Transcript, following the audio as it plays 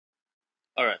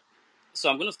All right. So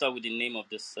I'm going to start with the name of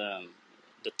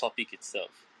the topic itself,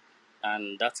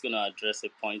 and that's going to address a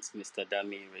point Mr.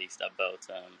 Dami raised about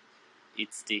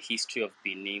it's the history of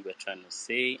Benin we're trying to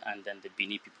say, and then the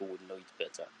Benin people would know it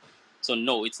better. So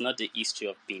no, it's not the history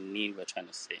of Benin we're trying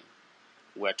to say.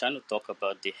 We're trying to talk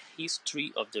about the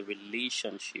history of the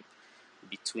relationship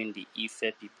between the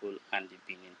Ife people and the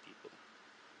Benin people.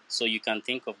 So you can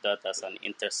think of that as an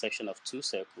intersection of two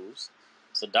circles.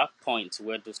 So that point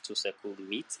where those two circles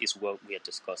meet is what we are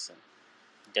discussing.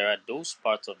 There are those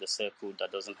parts of the circle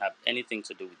that doesn't have anything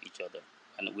to do with each other,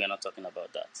 and we are not talking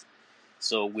about that.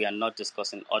 So we are not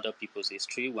discussing other people's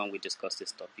history when we discuss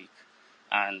this topic.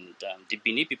 And the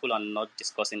Benin people are not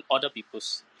discussing other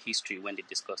people's history when they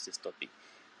discuss this topic.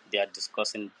 They are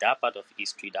discussing that part of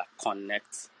history that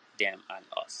connects them and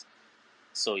us.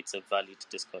 So it's a valid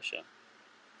discussion.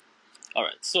 All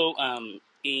right. So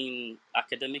in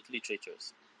academic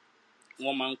literatures,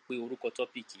 wọ́n máa ń pe orúkọ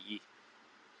topic yìí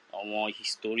àwọn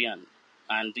historian,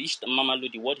 and each mama lo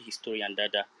the word historian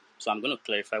dada. So I'm going to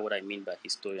clarify what I mean by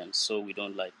historian, so we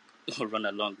don't like run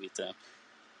along with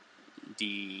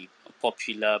the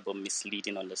popular but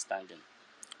misleading understanding.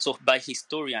 So by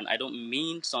historian, I don't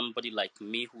mean somebody like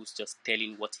me who's just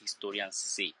telling what historians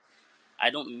say. I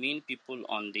don't mean people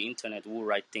on the internet who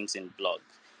write things in blogs.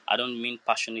 I don't mean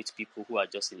passionate people who are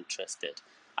just interested.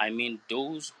 I mean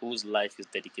those whose life is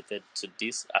dedicated to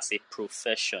this as a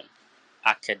profession.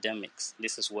 Academics.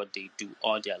 This is what they do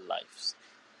all their lives.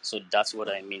 So that's what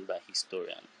I mean by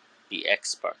historian. The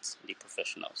experts, the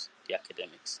professionals, the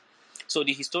academics. So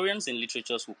the historians in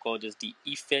literatures will call this the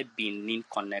Ife-Benin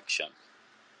connection,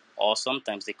 or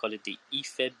sometimes they call it the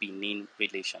Ife-Benin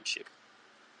relationship.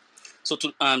 So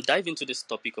to dive into this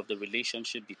topic of the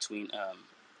relationship between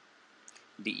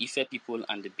the Ife people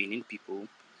and the Benin people,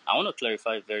 I want to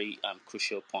clarify a very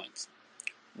crucial point,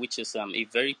 which is a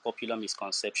very popular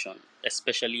misconception,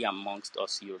 especially amongst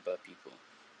us Yoruba people.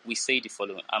 We say the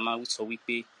following: a máa sọ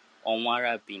wípé àwọn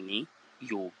ará Benin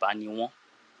Yorùbá ni wọ́n,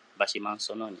 bá ṣe máa ń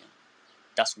sọ náà nìyẹn.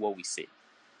 That's what we say.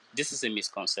 This is a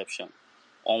misconception.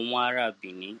 Àwọn ará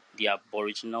Benin, the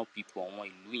aboriginal people, àwọn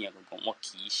ìlú yẹn gangan, wọn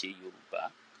kì í ṣe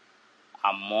Yorùbá.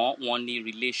 Àmọ́ wọ́n ní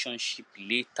relationship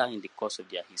later in the course of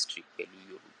their history pẹ̀lú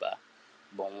Yorùbá.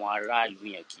 But àwọn ará ìlú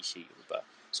yẹn kì í ṣe Yorùbá.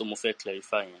 So mo fẹ́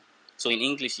clarify yẹn. So in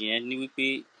English yẹn ni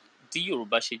wípé tí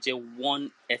Yorùbá ṣe jẹ́ one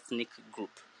ethnic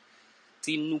group,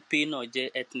 tí Nupe náà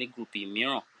jẹ́ ethnic group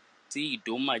mìíràn, tí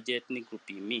Idoma jẹ́ ethnic group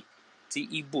míì, tí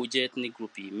Igbo jẹ́ ethnic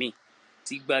group míì,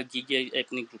 tí Gbagi jẹ́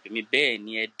ethnic group míì, bẹ́ẹ̀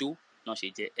ni Edo náà ṣe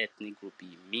jẹ́ ethnic group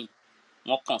míì.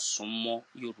 Wọ́n kàn súnmọ́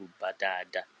Yorùbá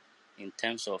dáadáa in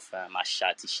terms of àṣà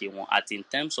àti ìṣe wọn, àti in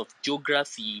terms of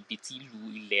geography ibi tí ìlú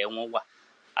ilẹ̀ wọn wà.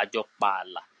 Àjọ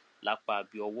pààlà lápá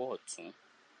bí ọwọ́ ọ̀tún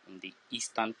in the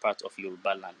eastern part of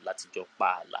Yoruba land láti jọ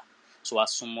pààlà. So a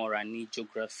súnmọ́ra ní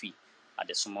geography, a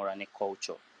dẹ̀ súnmọ́ra ní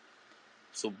culture.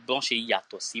 So bọ́n ṣe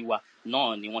yàtọ̀ sí wa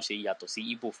náà ni wọ́n ṣe yàtọ̀ sí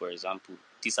Igbo, for example.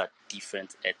 These are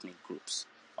different ethnic groups.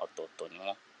 Ọ̀tọ̀ọ̀tọ̀ ni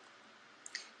wọ́n.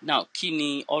 Now, kí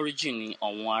ni origin ni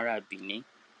àwọn ará Benin?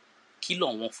 Kí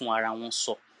lọ̀wọ́n fún ara wọn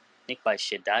sọ nípa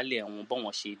ìṣẹ̀dálẹ̀ wọn,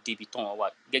 bọ́n ṣe débi tán wọn wà?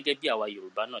 Gẹ́gẹ́ bí àwa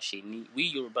Yorùbá náà ṣe ní, we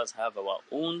Yorubas have our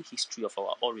own history of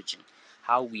our origin,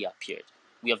 how we appeared.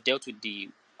 We have dealt with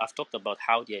I've talked about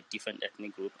how they are different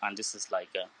ethnic group, and this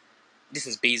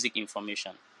is basic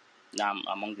information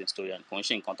among the historians. Kò ń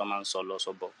ṣe nǹkan tó máa ń sọ lọ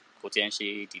sọ bọ̀, kò tiẹ̀ ń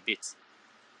ṣe debate.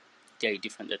 They are a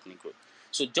different ethnic group.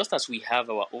 So just as we have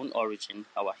our own origin,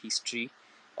 our history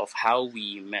of how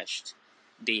we emerged,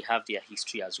 they have their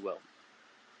history as well.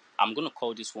 I'm going to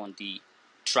call this one the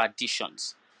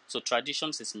traditions. So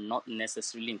traditions is not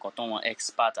necessarily nǹkan tó wọn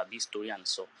expert àbí historian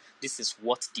sọ. This is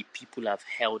what the people have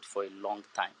held for a long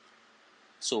time.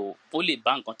 So ó lè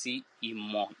bá nǹkan tí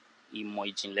ìmọ̀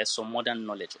ìjìnlẹ̀ sọ, modern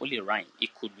knowledge, ó lè rhyme.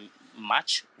 It could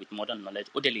match with modern knowledge,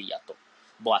 ó dẹ̀ lè yàtọ̀.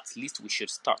 But at least we should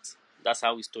start. That's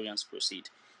how historians proceed.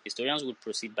 Historians would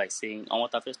proceed by saying, àwọn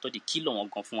tá fẹ́ study kí lọ̀wọ́n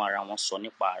gan fún ara wọn sọ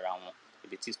nípa ara wọn.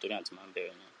 Ibi tí historians máa ń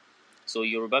bẹ̀rẹ̀ ni. So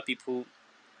Yoruba people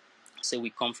say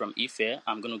we come from Ife.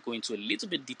 I'm going to go into a little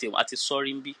bit detail. Àti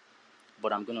Sorimbi,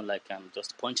 but I'm going to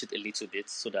just punch it a little bit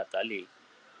so that kò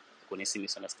ní sí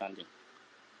misunderstanding.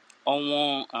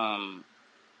 Àwọn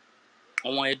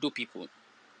Edo people,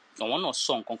 àwọn náà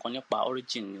sọ nǹkan kan nípa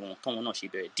origin ni wọn tọ́wọn náà ṣe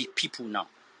bẹ̀rẹ̀. The people now,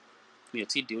 mi ò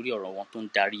tí ì dé orí ọ̀rọ̀ wọn tó ń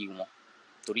darí wọn,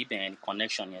 torí bẹ́ẹ̀ ni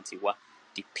connection yẹn ti wá.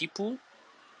 The people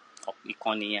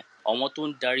ìkànnì yẹn, àwọn tó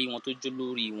ń darí wọn tó jó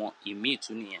lórí wọn, ìmí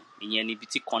ìtú nìyẹn. Ìyẹn níbi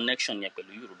tí connection yẹn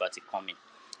pẹ̀lú Yorùbá ti come in.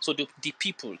 So the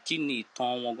people, kí ni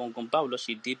ìtàn wọn gangan, báwo ló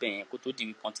ṣe débẹ̀ yẹn kó tó di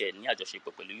wípé tiẹ̀ ní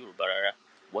àjọṣepọ̀ pẹ̀lú Yorùbá rárá?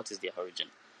 What is their origin?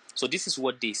 So this is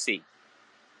what they say.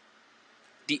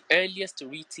 the earliest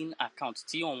written account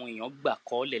tí àwọn èèyàn gbà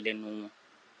kọ́lẹ̀ lẹ́nu wọn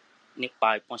nípa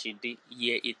ìpọ́n ṣe dé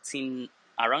year 18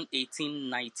 around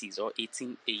 1890s or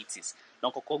 1880s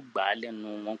lọ́n kọ́kọ́ gbà á lẹ́nu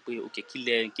wọn pé ok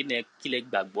kí lẹ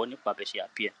gbàgbọ́ nípa bẹ́ẹ̀ ṣe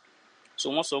appear. So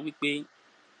wọ́n sọ wípé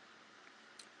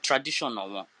tradition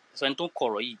àwọn so ẹni tó ń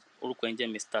kọ̀rọ̀ yìí orúkọ ẹ̀ jẹ́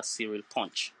Mr. Cyril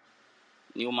Punch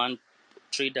ni ó máa ń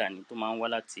trader ni tó máa ń wá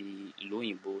láti ìlú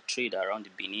òyìnbó trade around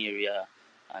the Benin area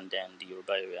and then the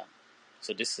Yoruba area. So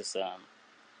this is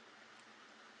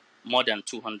more than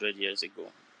 200 years ago.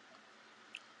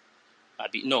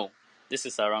 No, this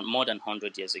is around more than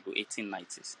 100 years ago,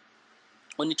 1890s.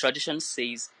 Only tradition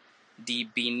says the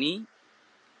Benin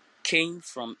came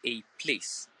from a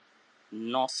place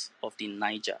north of the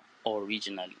Niger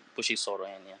originally. Bó ṣe sọ̀rọ̀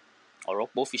yẹn ni ọ̀rọ̀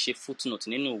pọ̀ fi ṣe footnote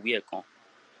nínú ìwé ẹ̀ kan.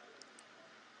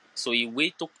 So ìwé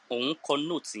tó òun kọ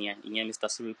note yẹn ìyẹn Mr.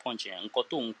 Cyril Punch yẹn nǹkan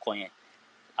tó òun kọ yẹn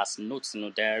as note nínú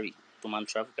diary tó máa ń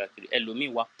travel káàkiri ẹlòmíì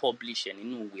wá publish ẹ̀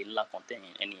nínú ìwé ńlá kan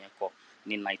tẹ̀yìn ẹni yẹn kọ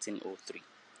ní 1903.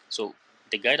 So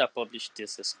the guy that published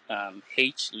this is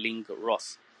H. Ling Roth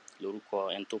lórúkọ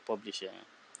ẹni tó publish ẹ̀.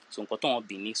 So nǹkan tó wọn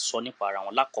bì ní sọ nípa ara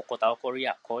wọn lákọ̀ọ́kọ́ tá a kọ́kọ́ rí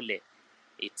àkọọ́lẹ̀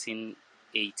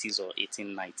 1880s or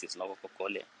 1890s lọ́kọ́kọ́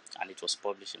kọ́lẹ̀ and it was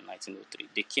published in 1903.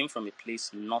 They came from a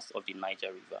place north of the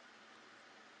Niger River.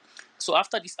 So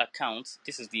after this account,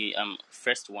 this is the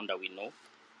first one that we know.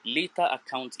 Later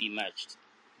accounts emerged,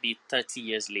 be 30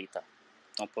 years later,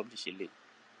 not published late.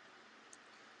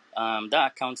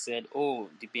 That account said,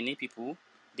 the Benin people,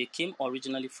 they came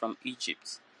originally from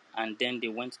Egypt, and then they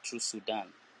went through Sudan.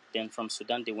 Then from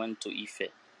Sudan they went to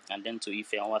Ife, and then to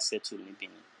Ife and was settled in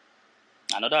Benin.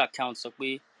 Another account said,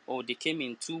 they came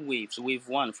in two waves. Wave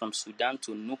 1 from Sudan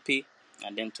to Nupe,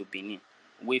 and then to Benin.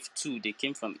 Wave 2, they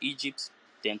came from Egypt,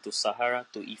 then to Sahara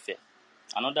to Ife.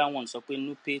 Another one sọ pé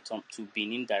Nupe to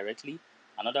Benin directly.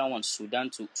 Another one Sudan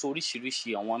to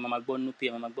oríṣiríṣi àwọn máa gbọ́ Nupe,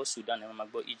 máa gbọ́ Sudan, máa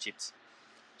gbọ́ Egypt.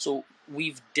 So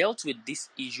we've dealt with this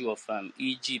issue of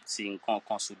Egypt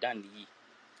nǹkan Sudan yìí.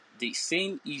 The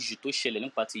same issue tó ṣẹlẹ̀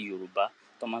nípa ti Yorùbá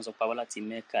tó máa ń sọ pé wá láti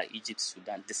Mecca, Egypt,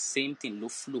 Sudan. The same thing ló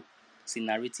flow sí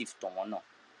narrative tọ̀wọ́n náà.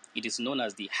 It is known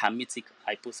as the Hamitic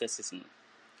hypothesis.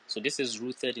 So this is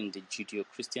rooted in the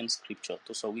Judeo-Christian scripture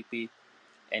tó sọ wípé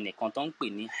ẹnìkan tó ń pè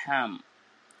ní Ham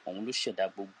òun ló ṣẹ̀dá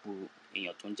gbogbo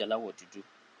èèyàn tó ń jẹ́ aláwọ̀ dúdú.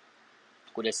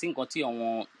 Kò dẹ̀ sí nǹkan tí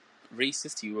àwọn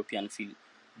racist European fi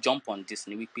jump on this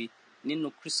ni wípé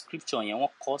nínú scripture yẹn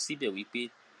wọ́n kọ síbẹ̀ wípé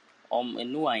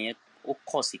Noah yẹn ó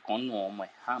curse ìkan nù ọmọ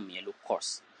ẹ̀ Ham yẹn ló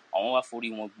curse. Àwọn wá forí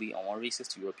wọn gbé àwọn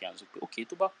racist Europeans wípé okay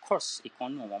tó bá curse ìkan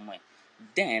nù ọmọ ẹ̀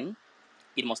then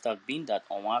it must have been that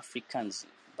àwọn Africans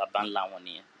baba ńlá wọn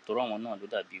nìyẹn torí àwọn náà ló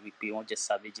dàbí wípé wọ́n jẹ́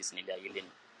savages nílé ayé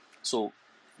lẹ́nu. So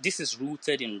this is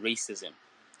rooted in racism.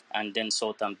 And then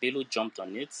Sultan Bello jumped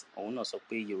on it. Òun náà sọ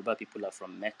pé Yoruba people are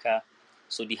from Mecca.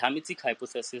 So the Hamitic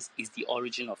hypothesis is the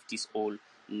origin of this whole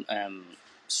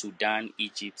Sudan,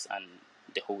 Egypt, and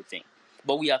the whole thing.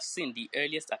 But we have seen the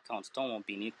earliest accounts, Tonwon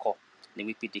Benin Ko,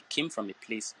 they came from a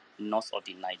place north of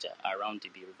the Niger, around the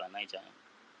River Niger.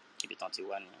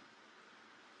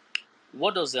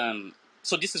 What does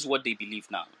so this is what they believe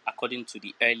now, according to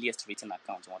the earliest written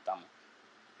accounts.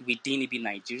 Within ibi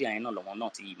Nigeria yẹn náà lọ́wọ́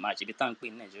náà ti emerge ibi tá à ń pè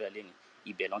ní Nigeria lẹ́nu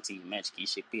ibẹ̀ lọ́n ti emerge kì í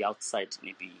ṣe pé outside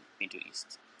níbi Middle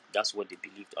East. That's what they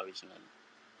believed originally.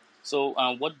 So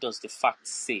what does the fact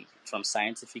say from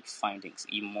scientific findings?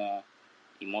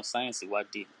 Ìmọ̀ sáyẹ́nsì wá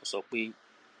dé ó sọ pé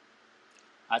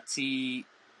àti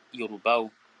Yorùbá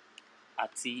o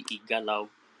àti Ìgalà o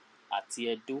àti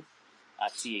Ẹdó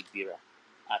àti Ègbìrà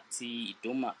àti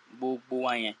Ìdómà gbogbo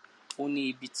wa yẹn ó ní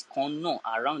ibi kan náà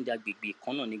around agbègbè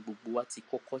kan náà ní gbogbo wa ti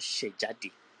kọ́kọ́ ṣẹ̀ jáde.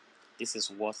 This is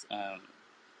what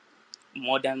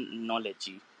modern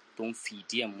knowledge tó ń fi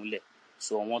ìdí ẹ̀ múlẹ̀.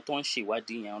 So àwọn tó ń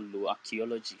ṣèwádìí yẹn ń lo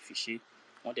archaeology fi ṣe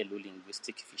wọ́n dẹ̀ lo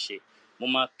linguistic fi ṣe. Mo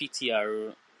máa PTR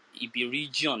ibi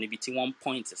region níbi tí wọ́n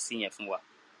point sí yẹn fún wa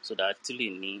so that actually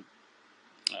ní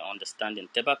understanding.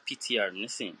 Tẹ́ bá PTR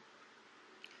nísìn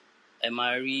ẹ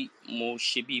máa rí mo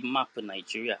ṣe bí map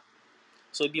Nigeria.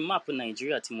 So ibi map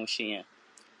Nigeria tí mo ṣe yẹn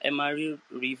ẹ máa rí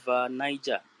river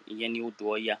Niger ìyẹn ní odò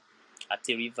Ọya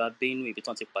àti river Benue ibi tí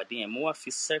wọ́n ti pàdé yẹn mo wá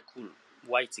fi circle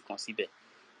white kan síbẹ̀.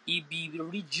 Ibi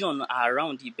region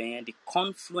around ibẹ̀ yẹn the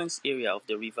confluence area of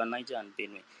the river Niger and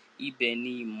Benue ibẹ̀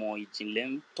ni ìmọ̀ ìjìnlẹ̀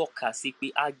ń tọ́ka sí pé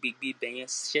agbègbè ibẹ̀ yẹn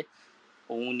ṣẹ́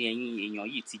òun ni ẹ̀yin èèyàn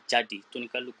yìí ti jáde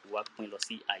tóníkálùkù wá pín lọ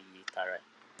sí ààyè tara ẹ̀.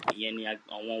 Ìyẹn ni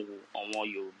àwọn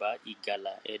Yorùbá,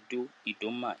 Ìgalà, Ẹdó,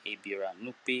 Ìdómà, Èbìrà,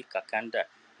 Nupe, Kakanda,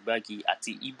 Gbági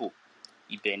àti Igbo.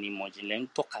 Ibẹ̀ ni ìmọ̀ ìjìnlẹ̀ ń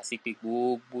tọ́ka sí pé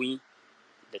gbogbo yín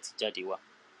lẹ ti jáde wá.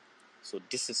 So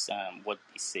this is what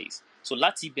it says. So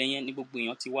láti ibẹ̀ yẹn ni gbogbo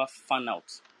èèyàn ti wá fan out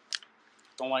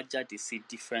tán wá jáde sí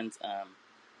different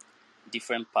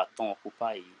different part tó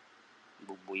occupy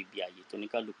gbogbo ibi àyè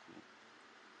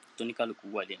tóníkálùkù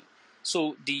wà lẹ́nu.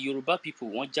 So the Yoruba people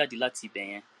wọ́n jáde láti ibẹ̀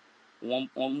yẹn,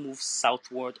 wọ́n move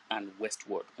southward and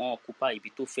westward. Wọ́n occupy ibi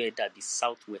tó fẹ́ dàbí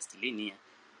southwest lẹ́ni yẹn.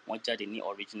 Wọ́n jáde ní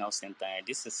original center yẹn.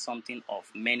 This is something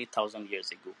of many thousand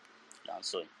years ago.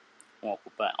 So wọ́n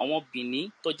occupy. Àwọn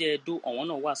Benin tó jẹ́ Edo, àwọn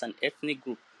náà wà as an ethnic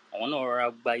group. Àwọn náà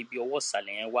rọra gba ibi ọwọ́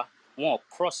ìsàlẹ̀ yẹn wá. Wọ́n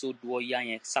cross odò Ọya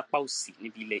yẹn sápá òsì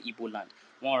níbi ilẹ̀ Igbo land.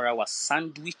 Wọ́n rọra wà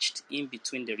sandwiched in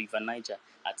between the river Niger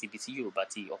àti ibi tí Yorùbá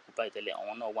ti occupy tẹ́lẹ̀.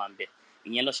 Àwọn náà wà ń bẹ̀.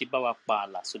 Ìyẹn ló ṣe bá wa pa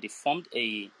ààlà. So they formed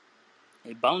a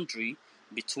boundary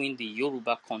between the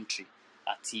Yoruba country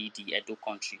àti the Edo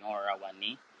country. Wọ́n rọra wà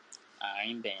ní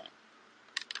àárín bẹ̀ yẹn.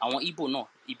 Àwọn Igbo náà,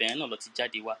 ibẹ̀ yẹn náà ló ti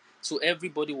jáde wá. So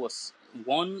everybody was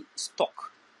one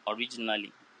stock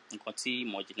originally. Nǹkan tí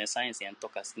ìmọ̀ ìjìnlẹ̀ science yẹn ń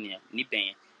tọ́ka sí nìyẹn. Níbẹ̀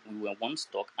yẹn, we were one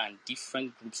stock and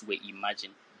different groups were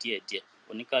emerging díẹ̀díẹ̀.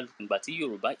 Oníkálùkù ìgbà tí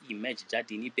Yorùbá emerge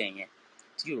jáde níbẹ̀ yẹn,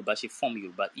 tí Yorùbá ṣe form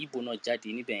Yorùbá, Igbo náà jáde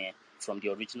níbẹ̀ yẹn from the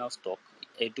original stock.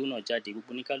 Edo náà jáde,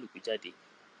 gbogbo oníkálùkù jáde.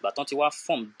 Ìgbà tán ti wá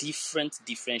form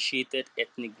differentiated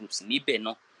ethnic groups níbẹ̀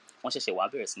náà, wọ́n ṣẹ̀ṣẹ̀ wá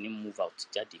bẹ̀rẹ̀ sí ní move out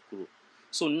jáde kúrò.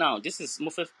 So now this is mo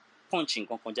fẹ́ punch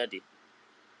nǹkan kan jáde.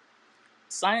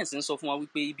 Science ń sọ fún wa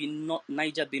wípé ibi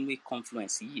Niger Benue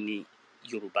confluence yìí ni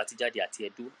Yorùbá ti jáde àti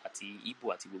Edo àti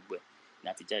Igbo àti gbogbo ẹ̀ ni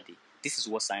àti jáde. This is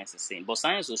what science is saying. But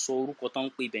science ò sọ orúkọ tó ń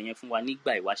pè ibẹ̀ yẹn fún wa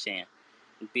nígbà ìwáṣẹ̀ yẹn.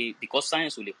 Wípé because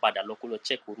science ò lè padà lọ kó lọ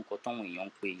check orúkọ táwọn èèyàn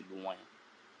ń pè ìlú wọn yẹn.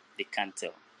 They can't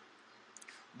tell.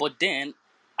 But then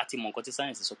àti mọ̀ nǹkan tí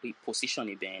science sọ pé position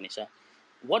ibẹ̀ yẹn ni ṣá.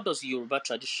 What does Yoruba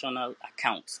traditional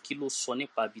account kí ló sọ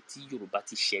nípa ibi tí Yorùbá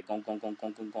ti ṣẹ̀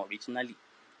gangan originally?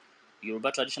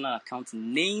 Yoruba traditional account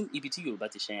name ibi tí Yorùbá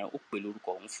ti ṣẹ̀ yẹn ó pè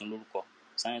lórúkọ, òun fún lórúkọ,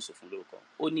 science ò fún lórúkọ.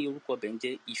 Ó ní orúkọ bẹ̀ ń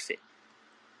jẹ́ Ife.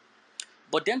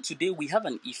 But then today we have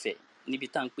an Ife níbi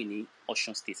tá à ń pè ní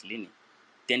Osun State lénìí.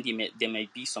 Then there may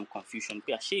be some confusion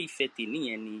pé àṣé Ife tèmi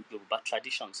yẹn ni Yoruba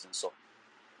traditions ń sọ.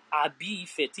 Àbí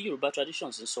Ife tí Yoruba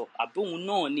traditions ń sọ, àbí òun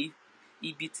náà ni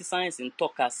ibi tí science ń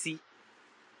tọ́ka sí.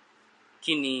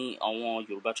 Kí ni àwọn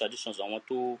Yoruba traditions, àwọn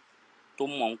tó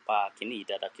mọ̀ ń pa kíní yìí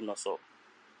dáadáa kí ló sọ?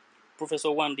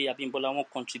 Professor Wande Abimbola wọ́n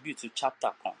contribute to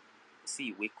chapter kan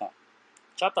sí ìwé kan.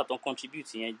 Chapter tó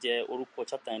contribute yẹn jẹ́ orúkọ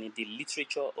chapter yẹn ni The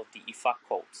Literature of the Ifa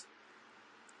Cult.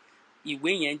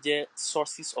 Ìwé yẹn jẹ́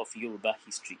Sources of Yoruba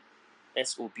History.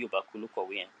 S.O.B. Obaku ló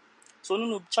kọ̀wé yẹn. So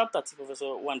nínú chapter tí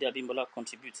Professor Wande Abimbola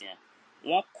contribute yẹn,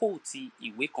 wọ́n quote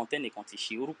ìwé kan tẹ́nìkan ti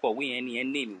ṣe. Orúkọ ìwé yẹn ni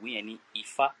name ìwé yẹn ni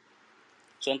Ifa.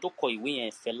 So ẹni tó kọ ìwé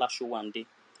yẹn Fẹlá Ṣówándé.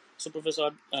 So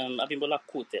Professor Abimbola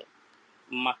quote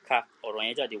maka ọ̀rọ̀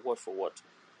yẹn jáde word for word.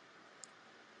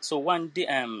 So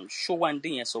Ṣówándé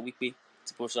yẹn sọ wípé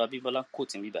tí Professor Abimbola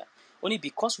quote ń bíbá. Only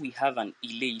because we have an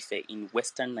Ile-Ife in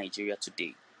western Nigeria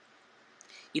today,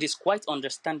 it is quite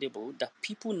understandable that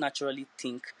people naturally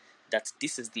think that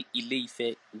this is the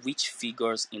Ile-Ife which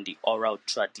figures in the oral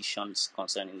traditions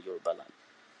concerning Yoruba land.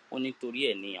 Ó ní torí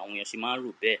ẹ̀ ni àwọn èèyàn ṣe máa ń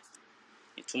rò bẹ́ẹ̀.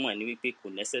 Ìtumọ̀ ẹ̀ ni wípé kò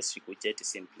necessary kò jẹ́ the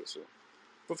same place. So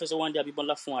Professor Wande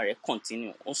Abimbola fún ààrẹ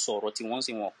continue ó sọ ọ̀rọ̀ tí wọ́n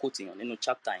sì wọ́n quote yẹn nínú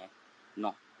chapter yẹn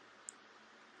náà.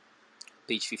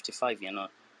 Page 55 yẹn náà.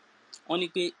 Wọ́n ní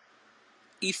pé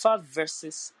Ifa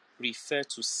verses refer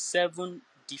to 7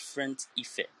 different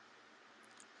Ife.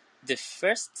 The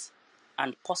first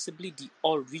and possibly the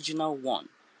original one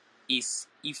is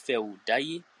Ife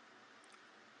Udaye.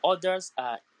 Others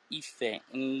are Ife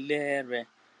Nlere,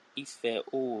 Ife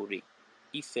Ore,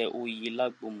 Ife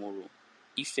Oyelagbomoro,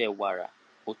 Ife Wara,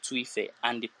 Otu Ife,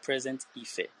 and the present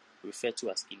Ife, referred to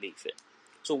as Ile-Ife.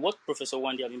 So what Professor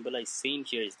Wande Abimbola is saying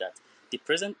here is that the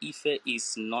present Ife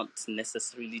is not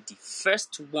necessarily the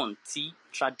first one tí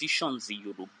traditions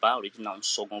Yoruba original ń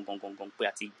sọ gangan pé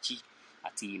àti jí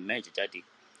àti emerge jáde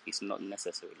is not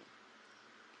necessarily.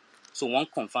 So wọ́n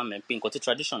confirm pé nǹkan tí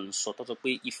tradition ń sọ tọ́tọ́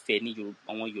pé Ife ní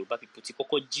àwọn Yoruba people tí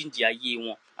kọ́kọ́ jíǹde ayé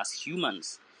wọn as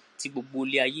humans tí gbogbo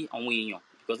ilé ayé àwọn èèyàn,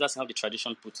 because that's how the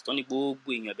tradition put it. Wọ́n ní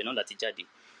gbogbo èèyàn ẹ̀bẹ̀ náà láti jáde.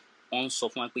 Wọ́n sọ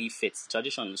fún wa pé Ife tí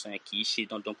tradition ń sọ yẹn kì í ṣe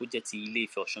dandan kó jẹ́ ti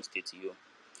Ile-Ife Osun State yìí o.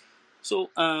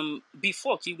 So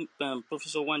before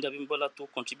Professor Wande Abimbola to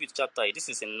contribute chapter, this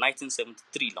is in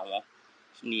 1973 làwọn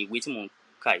ní ìwé tí mò ń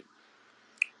kà yìí.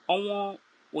 Àwọn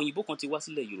òyìnbó kan ti wá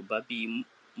sílẹ̀ Yorùbá bíi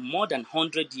more than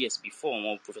 100 years before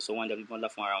wọn Professor Wande Abimbola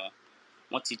fún ara wọn.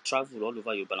 Wọ́n ti travel all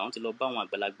over Yorùbá, wọ́n ti lọ bá àwọn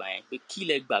àgbàlagbà yẹn pé kí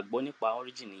lẹ gbàgbọ́ nípa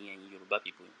origin yẹn Yorùbá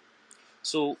people.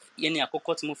 So yẹn ni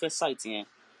àkọ́kọ́ tí mo fẹ́ cite yẹn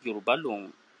Yorùbá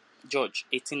lòun George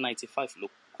 1895 ló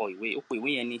kọ ìwé. Ó pè ìwé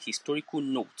yẹn ní Historical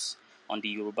Notes on the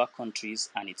Yoruba countries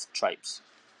and its tribes.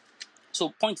 So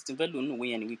point tí n fẹ́ lò nínú ìwé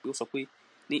yẹn ni wípé ó sọ pé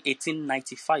ní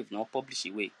 1895 ni wọ́n publish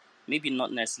ìwé, maybe not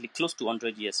necessarily close to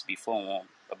 100 years before wọn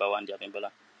Baba Wande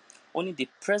Abimbola. Only the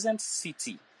present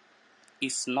city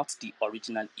is not the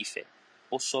original Ife.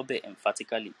 Ó sọ bẹ́ẹ̀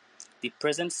emphatically. The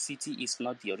present city is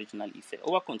not the original Ife.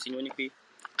 Ó wá continue ní pé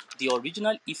the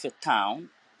original Ife town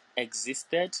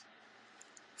existed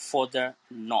further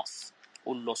north.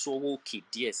 Ó lọ sí ọwọ́ òkè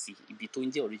díẹ̀ sí ibi tó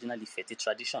ń jẹ́ original Ife tí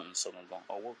tradition ń sọ gangan,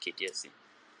 ọwọ́ òkè díẹ̀ sí.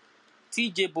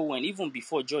 T.J. Bowen, even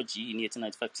before George yìí ní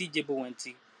 1895, T.J. Bowen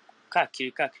ti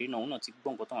káàkiri náà òun náà ti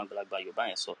gbọ́ nǹkan táwọn àgbàlagbà Yorùbá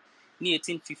yẹn sọ. Ní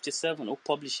 1857 ó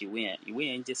publish ìwé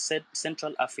yẹn jẹ́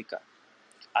Central Africa,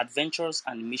 Adventures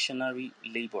and Missionary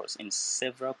Labours in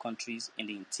Several Countries in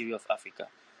the Interior of Africa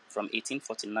from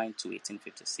 1849 to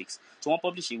 1856. So wọ́n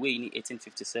publish ìwé yìí ní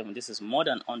 1857. This is more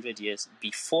than 100 years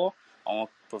before our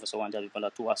Professor Wanja Adekola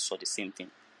tó wá sọ the same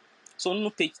thing. So nínú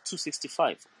page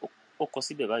 265 ó kọ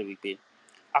síbẹ̀ báyìí wípé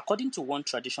according to one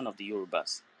tradition of the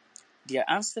Yorubas, their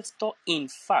ancestor, in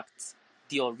fact,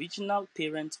 the original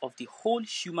parents of the whole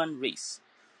human race,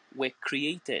 were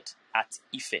created at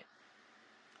Ife,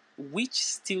 which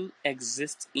still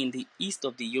exists in the east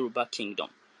of the Yoruba Kingdom.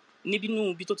 Níbi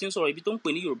ibi tó ti ń sọ̀rọ̀ ibi tó ń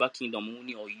pè ní Yoruba Kingdom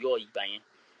ní Ọ̀yọ́ ìgbà yẹn.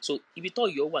 So ibi tó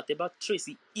Ọ̀yọ́ wà tẹ́ bá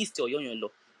trace east Ọ̀yọ́ yẹn lọ,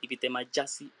 ibi tẹ́ máa já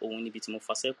sí òun níbi tí mo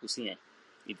fa circle sí yẹn,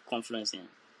 ibi confluence yẹn.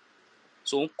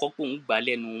 So òun kọ́ pé òun gbà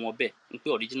lẹ́nu wọn bẹ́ẹ̀ ń pé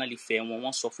originally Ifẹ̀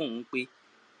wọ́n sọ fún òun pé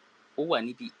ó wà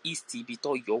níbi east ibi tó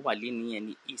Ọ̀yọ́ wà lẹ́ni yẹn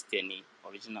ní east ẹ̀ ní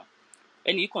original.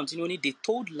 And he continued, they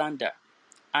told Lander,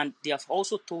 and they have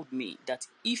also told me, that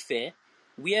Ife,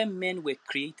 where men were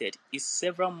created, is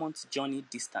several months' journey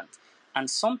distant, and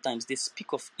sometimes they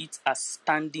speak of it as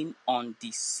standing on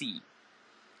the sea.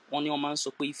 Wọ́n ní wọ́n máa ń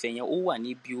sọ pé Ife yẹn ó wà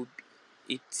níbi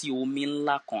etí omi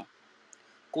ńlá kan.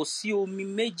 Kò sí omi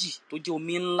méjì tó jẹ́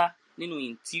omi ńlá nínú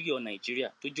interior Nigeria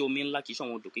tó jẹ́ omi ńlá kìí ṣe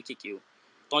àwọn odò kéékèèké o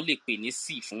tán lè pè ní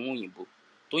sea fún òyìnbó.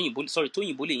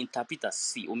 Tóyìnbó lè interpret as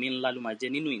sea, omi ńlá ló máa jẹ́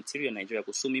nínú interior Nigeria,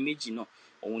 kò sómi méjì náà,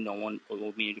 òun náà wọn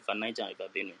omi river Niger and river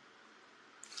Benue.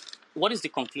 What is the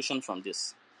conclusion from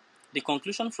this? The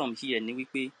conclusion from here ni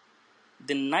wípé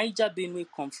the Niger-Benue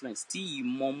confluence tí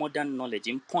ìmọ̀ modern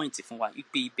knowledge ń point fún wa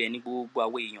wípé ibẹ̀ ni gbogbo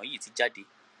àwọn èèyàn yìí ti jáde,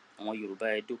 àwọn Yorùbá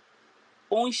Ẹdó.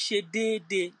 Ó ń ṣe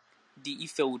déédéé di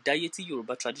Ifẹ̀ Òdáyé tí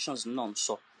Yorùbá traditions náà ń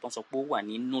sọ, tó ń sọ pé ó wà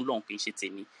nínú lọ́hùn kì í ṣe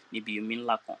tèmi níbi omi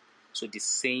ńlá kan. So the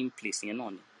same place yẹn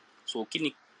náà ni. So kí ni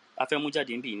a fẹ́ mú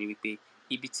jáde níbí ni wípé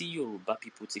ibi tí Yorùbá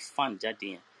people ti fan jáde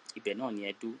yẹn, ibẹ̀ náà ni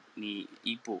Ẹdó, ni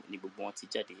Igbo, ni gbogbo wọn ti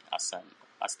jáde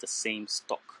as the same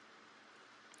stock.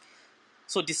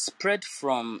 So the spread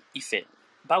from Ife,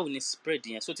 báwo ni spread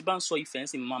yẹn? So tí bá ń sọ Ife ń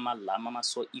sìn máa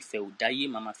sọ Ife Òdáyé,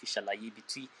 máa fi ṣàlàyé ibi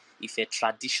tí Ife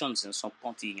traditions and some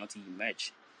point èèyàn ti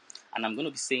emerge. And I'm going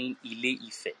to be saying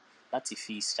Ile-Ife láti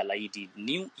fi ṣàlàyé the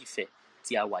new Ife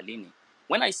tí a wà lénìí.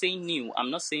 When I say new, I'm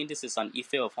not saying this is an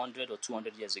Ife of 100 or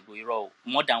 200 years ago. Irọ́,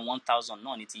 more than 1,000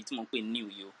 náà ni tí mo pè new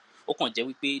yìí o. Ó kàn jẹ́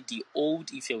wípé the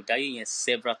old Ife Òdáyé yẹn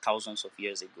several thousands of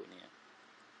years ago nìyẹn.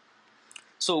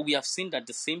 So we have seen that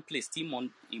the same place tí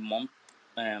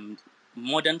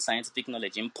modern scientific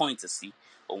knowledge ń point sí,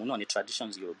 òun náà ni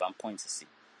traditions Yorùbá ń point sí.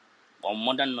 Or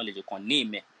modern knowledge kan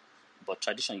name ẹ̀, but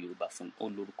tradition Yorùbá fún ó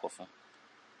lórúkọ fún.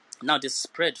 Now the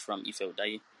spread from Ife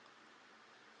Òdáyé.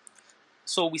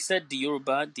 So we said the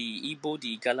Yoruba, the Igbo,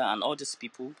 the Igala, and all these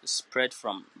people spread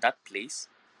from that place.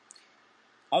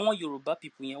 Àwọn Yoruba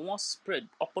people yẹn wọ́n spread,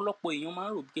 ọ̀pọ̀lọpọ̀ èèyàn máa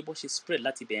ń rò pé bó ṣe spread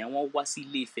láti ibẹ̀ yẹn wọ́n wá sí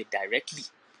Ile-Ife directly.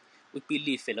 Wípé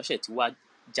Ile-Ife lọ́sẹ̀ tí wá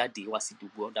jáde wá sí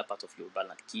gbogbo other part of Yoruba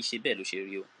land. Kì í ṣe bẹ́ẹ̀ ló ṣe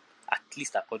rí o. At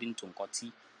least according to nǹkan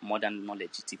tí modern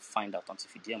knowledge ti find out until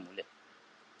fìdí ẹ̀ múlẹ̀.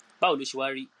 Báwo ló ṣe wá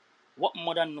rí? What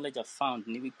modern knowledge have found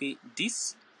ni wípé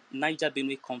this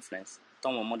Niger-Benue confluence,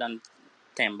 táwọn modern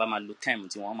term bá máa lo term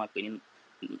tí wọ́n máa pè ní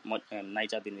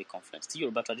Niger-Benue confluence, tí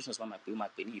Yoruba traditions bá máa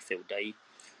pè ní Ife Òdáyé.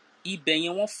 Ibẹ̀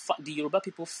yẹn the Yoruba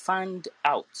people found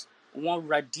out, wọ́n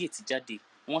radiate jáde,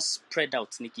 wọ́n spread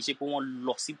out ní kìí ṣe pé wọ́n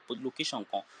lọ sí location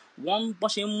kan. Wọ́n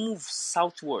ṣe move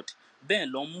southward,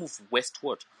 bẹ́ẹ̀ lọ move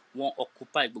westward, wọ́n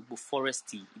occupy gbogbo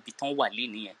forest ibi tán wà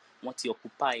lénìí yẹn, wọ́n ti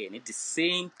occupy ẹ̀ ní the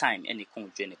same time ẹnìkan ò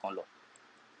ju ẹnìkan lọ.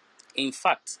 In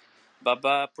fact,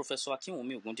 Baba Professor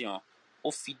Akinwumi Ogundiran,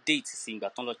 ó fi date sí ìgbà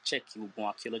tán lọ check gbogbo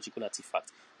archaeological artifact.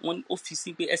 Ó fi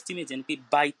sí pé estimate ẹni pé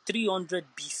by 300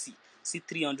 BC sí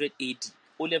 300 AD,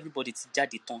 all everybody ti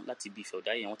jáde tán láti ibi Ife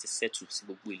Òdáyé, wọ́n ti settle sí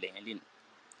gbogbo ilẹ̀ yẹn lénìí.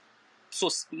 So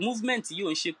movement yìí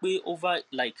ò ń ṣe pé over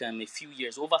like a few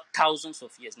years, over thousands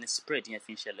of years ní spread yẹn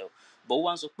fi ń ṣẹlẹ̀ o. But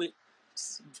wọ́n sọ pé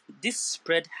this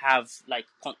spread have like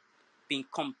been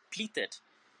completed.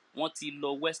 Wọ́n ti lọ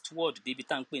westward débi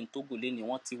tá ń pè ní Togo lénìí,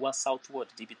 wọ́n ti wá southward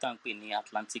débi tá ń pè ní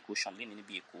Atlantic Ocean lénìí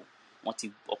níbi Èkó. Wọ́n ti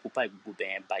occupy gbogbo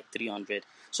bẹ̀yẹn by 300.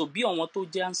 So bí àwọn tó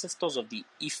jẹ́ ancestors of the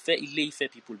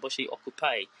Ile-Ife people bó ṣe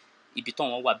occupy ibi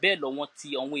tán wọ́n wà, bẹ́ẹ̀ lọ wọ́n ti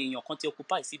àwọn èèyàn kan ti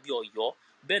occupy sí bí Ọ̀yọ́,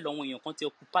 bẹ́ẹ̀ lọ́wọ́ èèyàn kan ti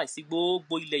occupy sí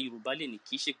gbogbo ilẹ̀ Yorùbá lè ní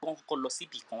kì í ṣe pé wọ́n kọ́kọ́ lọ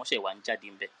síbì kan wọ́n ṣẹ̀ wá ń jáde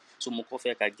ń bẹ̀. So mo kọ́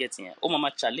fẹ́ ká get yẹn. Ó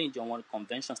máa challenge àwọn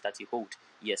conventions that you hold,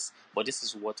 yes, but this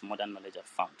is what modern knowledge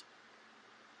have found.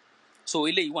 So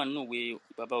eléyìí wà nínú ìwé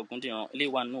bàbá Ògúndìran,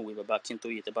 eléyìí wà nínú ìwé bàbá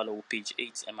Akíntóyè tẹ́ bá lọ wo page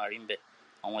 8 ẹ máa rí ń bẹ̀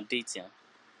àwọn date yẹn.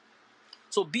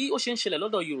 So bí ó ṣe ń ṣẹlẹ̀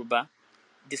lọ́dọ̀ Yorùbá,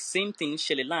 the same thing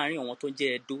ṣẹlẹ̀ láàrin àwọn tó jẹ́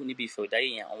Ẹdó níbi Ifẹ̀ Òdáyé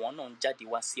yẹn, àwọn náà ń jáde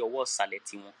wá sí ọwọ́ ìsàlẹ̀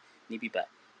tiwọn níbí báyìí.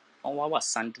 Wọ́n wà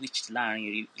sandwiched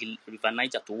láàrin River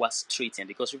Niger tó wá straight yẹn,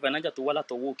 because River Niger tó wá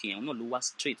látọwọ́ òkè yẹn náà ló wá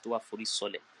straight tó wá forí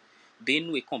sọlẹ̀.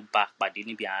 Benue kàn bá pàdé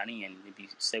níbi àárín yẹn níbi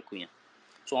circle yẹn.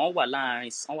 So wọ́n wà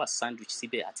láàrin, wọ́n wà sandwich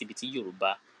síbẹ̀ àti ibi tí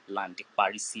Yorùbá land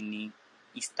parí sí ní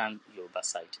eastern Yorùbá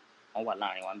side. Wọ́n wà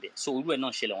láàrin wa ń bẹ̀. So irú ẹ̀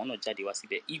náà ṣẹlẹ̀, wọ́n náà jáde wá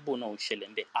síbẹ̀. Igbo náà ṣẹlẹ̀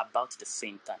ń bẹ̀ about the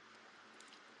same time.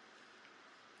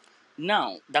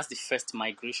 Now, that's the first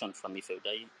migration from Ife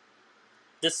Odaye.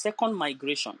 The second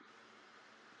migration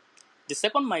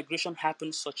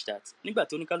happened such that nígbà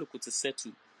tí oníkálùkù ti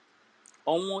settle,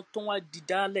 àwọn tó wá di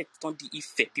dialect tán di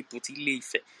Ifẹ̀ people ti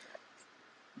Ile-Ife,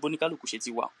 bóníkálùkù ṣe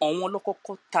ti wà, àwọn ló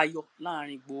kọ́kọ́ tayọ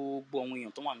láàrin gbogbo àwọn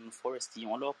èèyàn tó wà nínú forest yìí,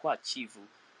 àwọn ló kọ́kọ́ achieve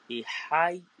a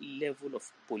high level of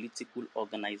political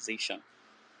organization.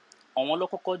 Àwọn ló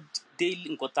kọ́kọ́ dé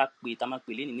nǹkan tá máa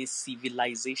pè lẹ́ni ní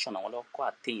civilization, àwọn ló kọ́kọ́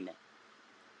attain ẹ̀.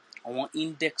 Àwọn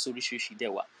index oríṣiríṣi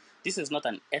dẹ̀ wà. This is not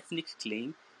an ethnic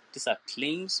claim. These are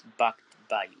claims backed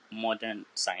by modern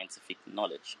scientific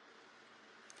knowledge.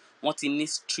 Wọ́n ti ní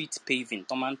street paving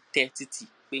tó máa ń tẹ́ títì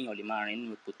pé èèyàn lè máa rìn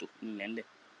nínú ìpòtò nílẹ̀.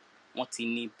 Wọ́n ti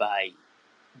ní by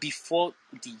before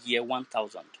the year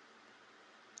 1000.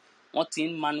 Wọ́n ti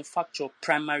ń manufacture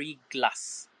primary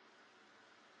glass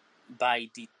by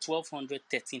the 1200,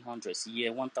 1300s,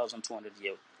 year 1200,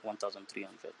 year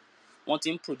 1300. Wọ́n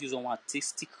ti ń produce àwọn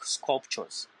artistic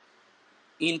sculptures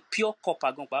in pure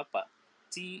copper gan pàápàá.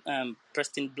 Tí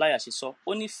Preston Blair ṣe sọ,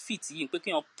 ó ní feat yìí pé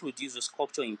kéèyàn produce a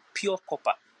sculpture in pure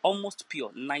copper, almost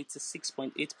pure,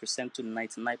 96.8% to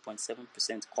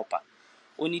 99.7% copper.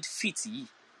 Ó ní feat yìí.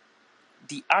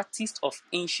 The artists of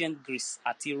ancient Greece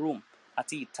àti Rome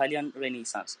àti Italian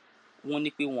Renaissance, wọ́n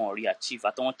ní pé wọ́n rí achieve,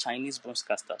 àtàwọn Chinese bronze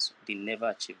casters, they never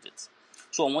achieved it.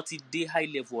 So àwọn ti dé high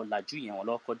level ọ̀làjú yẹn, wọ́n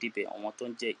lọ́kọ́ débẹ̀, àwọn tó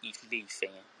ń jẹ́ Ile-Ife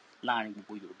yẹn láàrin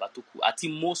gbogbo Yorùbá tó kù àti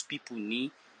most people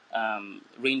ní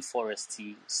rainforest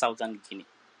ti southern Guinea,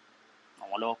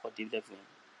 àwọn lọ́kọ́ dé level yẹn.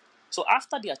 So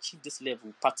after they achieve this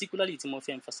level, particularly tí mo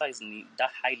fẹ́ emphasize ní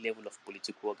that high level of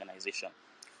political organization,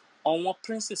 àwọn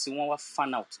princes wọ́n wá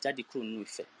fan out jáde kúrò nínú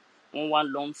Ifẹ̀, wọ́n wá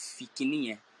lọ ń fi kíní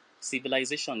yẹn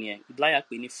civilization yẹn Blair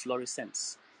pè ní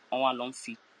fluorescence, wọ́n wá lọ ń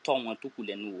fi tọ́ wọn tó kù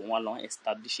lẹ́nu wò, wọ́n wá lọ ń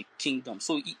establish a kingdom.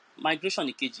 So migration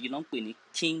ìkejì yìí ló ń pè ní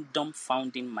kingdom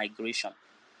founding migration.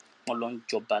 Wọ́n lọ ń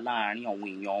jọba láàrin àwọn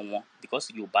èèyàn wọn, because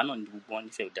Yorùbá náà ní gbogbo wọn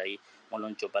nífẹ̀ẹ́ Òdáyé, wọ́n lọ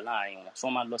ń jọba láàrin wọn. So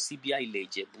wọ́n máa lọ sí bí ilẹ̀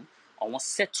Ìjẹ̀bú, àwọn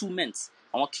settlement,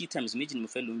 àwọn key terms méjì ni mo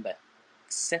fẹ́ lò ń bá,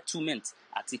 settlement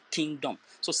àti kingdom.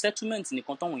 So settlement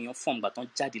nìkan táwọn èèyàn form gbà tán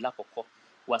jáde lákọ̀ọ́kọ́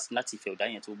wá sí láti Ifẹ̀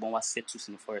Òdáyé yẹn tó gbọ́n wá settle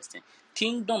sínú forest yẹn.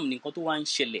 Kingdom nìkan tó wá ń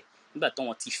ṣẹlẹ̀ nígbà tó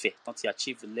wọn ti fẹ̀, tán ti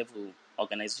achieve level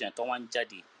organization, tán wá ń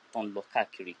jáde, tán lọ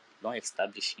káàkiri, lọ́n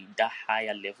establish that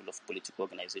higher level of political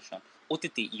organization. Ó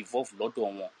tètè evolve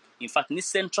lọ́dọ̀ wọn. In fact, ní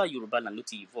central Yorùbá land ló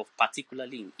ti evolve,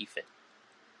 particularly in Ife.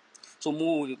 So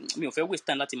mi ò fẹ́ waste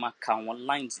time láti máa ka àwọn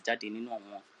lines jáde nínú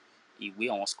àwọn ìwé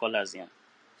àwọn scholars yẹn,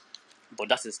 but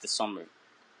that is the summary.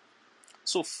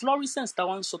 So fluorescence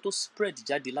táwọn ń sọ tó spread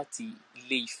jáde láti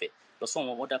Ile-Ife lọ sí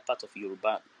àwọn other part of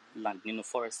Yorùbá land nínú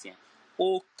forest yẹn,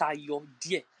 ó tayọ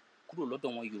díẹ̀ kúrò lọ́dọ̀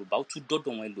wọn Yorùbá, ó tún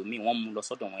dọ́dọ̀ wọn ẹlòmíì, wọ́n mú lọ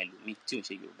sọ́dọ̀ wọn ẹlòmíì tí ò ń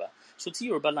ṣe Yorùbá. So tí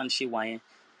Yorùbá land ṣe wà yẹn,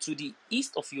 to the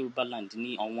east of Yorùbá land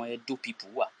ni àwọn Edo people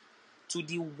wà, to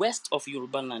the west of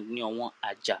Yorùbá land ni àwọn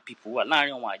Àjà people wà.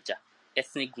 Láàárín àwọn Àjà,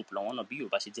 ethnic group làwọn náà, bí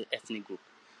Yorùbá ṣe jẹ́ ethnic group.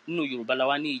 Nínú Yorùbá la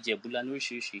wá ní Ìjẹ̀bú la ní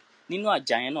oríṣiríṣi. Nínú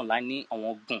Àjà yẹn náà la ní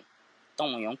àwọn Gùn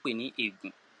táwọn èèyàn ń pè ní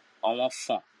Ègùn, àwọn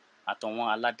Fọ̀n àtàwọn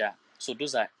Aládàá. So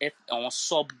those are àwọn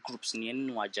subgroups nìyẹn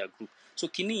nínú Àjà group. So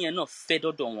kíní yẹn náà fẹ́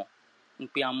dọ́dọ̀ wọn ń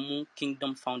pé a mú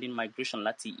kingdom founding migration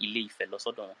láti Ile-Ife lọ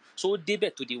sọ́dọ̀ wọn. So ó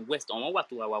débẹ̀ to the west, àwọn wà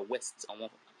tó our west, àwọn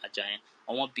Àjà yẹn,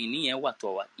 àwọn Benin yẹn wà tó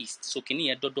our east. So kíní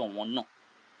yẹn dọ́dọ̀ wọn náà.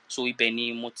 So ibẹ̀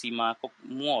ni mo ti máa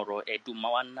mú ọ̀rọ̀ Edo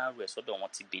máa wá narrow ẹ̀ sọ́dọ̀ wọn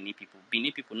ti Benin people.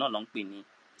 Benin people náà ló ń pè ní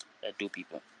Edo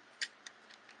people.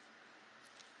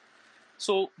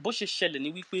 So bó ṣe ṣẹlẹ̀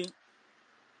ni wípé,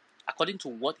 according to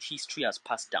what history has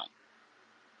passed down,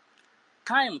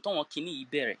 time táwọn kíní yìí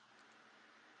bẹ̀rẹ̀,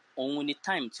 òun ni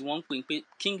time tí wọ́n ń pè pé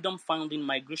kingdom founding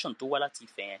migration tó wá láti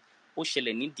Ifẹ̀ yẹn, ó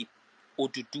ṣẹlẹ̀ ní the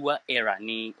Oduduwa era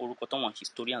ni orúkọ táwọn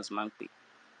historians máa ń pè.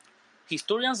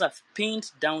 Historians have pinned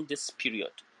down this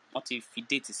period. Wọ́n ti fi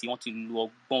date sí, wọ́n ti lu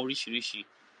ọgbọ́n oríṣiríṣi,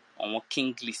 àwọn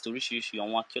king list oríṣiríṣi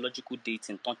àwọn archaeological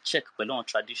dating tán check pẹ̀lú àwọn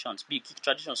traditions bí kí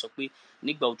tradition sọ pé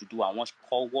nígbà Odùduwà àwọn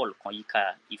kọ́ wall kan yíká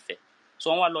Ifẹ̀ so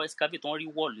wọ́n wá lọ excavate wọ́n rí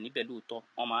wall níbẹ̀ lóòótọ́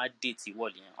wọ́n máa date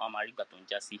wall yẹn wọ́n máa rí ìgbà tó ń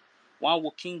já sí wọ́n á wo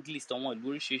king list àwọn ìlú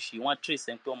oríṣiríṣi wọ́n á trace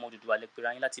ẹ̀ pé ọmọ Odùduwà lẹ pera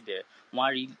yín láti bẹ̀rẹ̀ wọ́n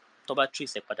á rí tó bá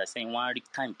trace ẹ̀ padà sẹ́yìn wọ́n á rí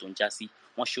time tó ń já sí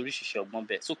wọ́n ṣe oríṣiríṣi ọgbọ́n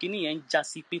bẹ́ẹ̀ so kíní yẹn ń já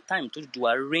sí pé time tó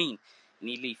Odùduwà reign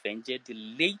ní Ilé-Ifẹ̀ ń jẹ́ the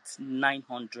late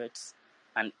 900s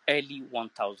and early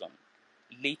 1000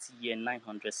 late year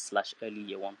 900/early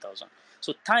year 1000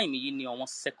 so time yìí ni àwọn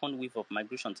second wave of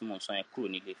migration tí mo ń sọ yẹn kúrò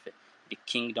ní Ilé-Ifẹ̀ the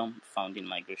kingdom founding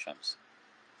migrations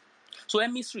so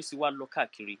emissaries wá lọ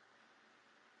káàkiri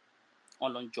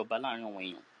wọ́n lọ ń jọba láàrin àwọn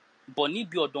èèyàn bọ̀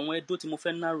níbi ọ̀dọ̀ wọn Ẹdó tí mo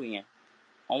fẹ́ narrow yẹn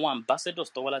àwọn ambassadors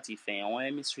tó wá láti Ifẹ̀ yẹn àwọn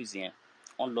emissaries yẹn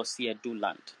wọ́n lọ sí Edo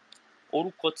land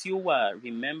orúkọ tí ó wà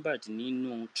remembered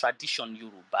nínú tradition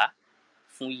Yorùbá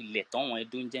fún ilẹ̀ tọ́wọ́n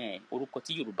Ẹdó ń jẹ́ yẹn orúkọ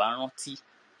tí Yorùbá rántí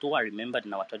tó wà remembered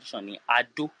in our tradition ni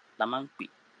Adó la máa ń pè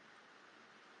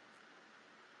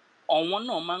ọ̀wọ́n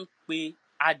náà máa ń pe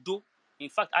Adó in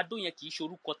fact Adó yẹn kì í ṣe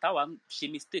orúkọ táwa ṣe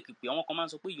mistake pé àwọn kan máa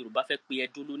ń sọ pé Yorùbá fẹ́ pe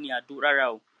Ẹdó ló ní Adó rárá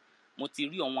o mo ti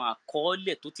rí àwọn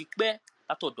àkọọ́lẹ̀ tó ti pẹ́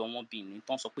látọ̀dọ̀ wọn Benin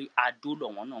tán sọ pé Adó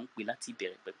lọ̀wọ́n náà ń pè láti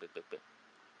ìbẹ̀rẹ̀ pẹ̀pẹ̀pẹ̀pẹ̀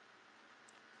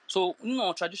so nínú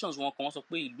àwọn traditions wọn kan wọ́n sọ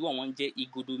pé ìlú àwọn ń jẹ́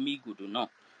Igodomi Igodo náà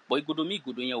but Igodomi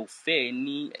Igodo yẹn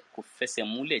kò fẹsẹ̀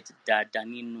múlẹ̀ dáadáa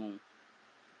nínú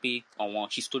pé àwọn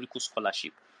historical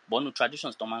scholarship but nínú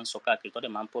traditions tó máa ń sọ káàkiri tó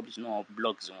dẹ̀ máa ń publish nínú àwọn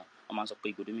blogs wọn wọ́n máa ń sọ pé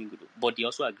Igodomi Igodo but they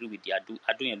also agree with the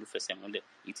Adó yẹn ló fẹsẹ̀ múlẹ̀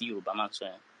èyí tí Yorùbá máa ń sọ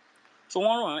yẹn so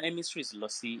wọ́n rán emissaries lọ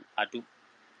sí Adó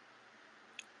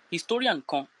historian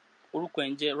kan orúkọ ẹ̀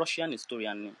ń jẹ́ Russian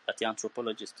historian ni àti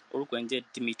anthropologist orúkọ ẹ̀ ń jẹ́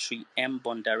Dmitry M.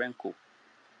 Bondarenko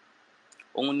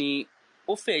òun ni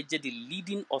ó fẹ́ jẹ́ the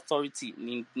leading authority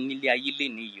nílé ayé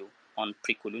lénìí yìí on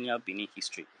pre-colonial Benin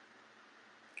history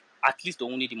at least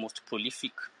òun ni the most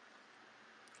prolific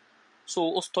so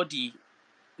ó study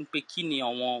pé kí ni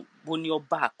àwọn bó ní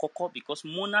ọba àkọ́kọ́ because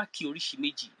monarchy oríṣi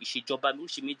méjì ìṣèjọba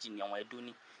oríṣi méjì ni àwọn Ẹdó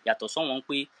ní yàtọ̀ sọ́wọ́n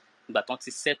pé ìgbà tán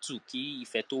ti settle kí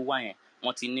Ifẹ̀ tó wá yẹn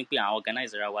wọ́n ti ní pé àwọn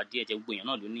organize ara wa díẹ̀ jẹ́ gbogbo èèyàn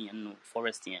náà ló níyẹn nínú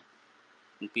forest yẹn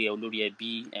ń pé olórí ẹbí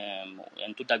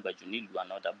ẹni tó dàgbà jù nílùú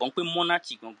another bọ́n pé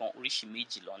monarchy gangan oríṣi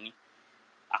méjì lọ ní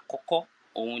àkọ́kọ́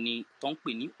òun ni tó ń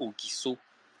pè ní Ògìsó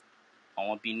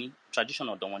àwọn Benin tradition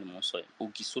ọ̀dọ̀ wọn ni mò ń sọ yẹn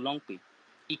Ògìsó ló ń pè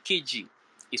ìkejì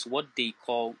is what they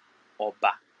call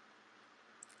Ọba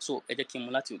so ẹ jẹ́ kí n mú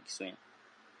láti Ògìsó yẹn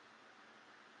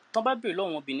tán bá béèrè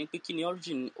lọ́wọ́ wọn Benin pé kí ni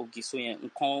origin Ògìsó yẹn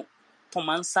nǹkan tó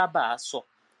máa ń sábà sọ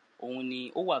òun ni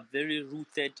ó wà very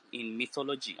rooted in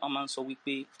mythology wọ́n máa ń sọ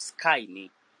wípé sky ni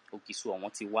Ògìsó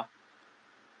àwọn ti wá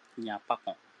ní apá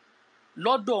kan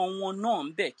lọ́dọ̀ wọn náà ń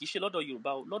bẹ kì í ṣe lọ́dọ̀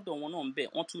Yorùbá o lọ́dọ̀ wọn náà ń bẹ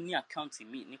wọ́n tún ní àkáǹtì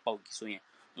míì nípa Ògìsó yẹn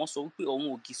wọ́n sọ wípé òun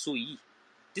Ògìsó yìí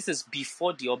this is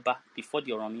before the Ọba before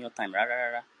the Ọ̀rànmíyàn time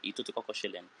rárá èyí tó ti kọ́kọ́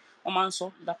ṣẹlẹ̀ ni wọ́n máa ń sọ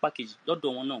lápá kejì lọ́dọ̀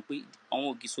wọn náà pé àwọn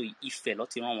Ògìsó yìí Ifẹ̀ ló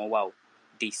ti rán wọn wá o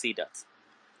they say that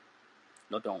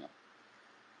lọ́dọ̀ wọn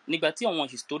nígbà tí àwọn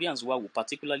historians wá wò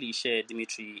particularly iṣẹ́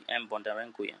Dmitry M.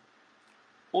 Bondarenko yẹn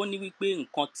ó ní wípé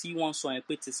nǹkan tí wọ́n sọ yẹn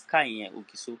pé ti sky yẹn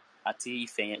Ògìsó àti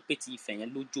Ifẹ̀ yẹn pé ti Ifẹ̀ yẹn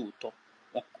lójòótọ́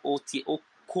ó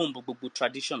comb gbogbo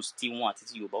traditions tí wọn àti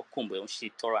ti Yorùbá comb ẹ̀ ń ṣe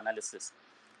thorough analysis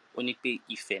ó ní pé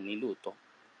Ifẹ̀ ní lóòótọ́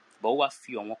but ó wá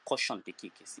fi àwọn caution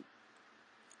kékèké sí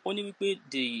ó ní wípé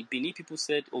the Benin people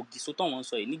said Ògìsó tó wọ́n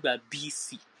sọ yìí nígbà BC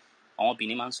àwọn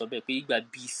Benin máa ń sọ bẹ́ẹ̀ pé ìgbà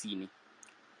BC ni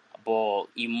but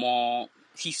ìmọ̀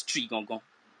history gangan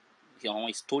àwọn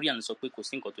historian sọ pé kò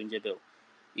sí nǹkan tó ń jẹ́ bẹ́ẹ̀ o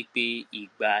wípé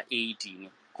ìgbà AD ni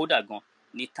kódà gan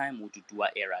ní time Odùduwà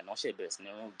era náà ṣe bẹ̀rẹ̀ sí ní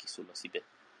rán Ògìsó lọ síbẹ̀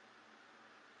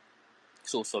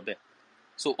so sọ bẹ́ẹ̀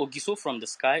so Ògìsó from the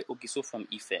sky Ògìsó from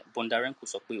Ifẹ̀ Bondarenko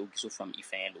sọ pé Ògìsó from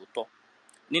Ifẹ̀ yẹn lóòótọ́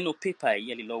nínú paper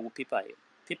yẹn lè lọ wo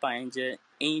paper yẹn jẹ́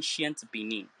Ancient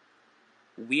Benin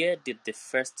where did the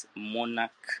first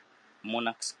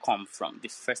monarchs come from the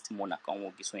first monarch àwọn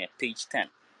Ògìsó yẹn page 10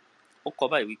 ó kọ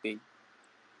báyìí wípé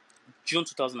June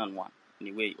 2001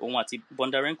 anyway òun àti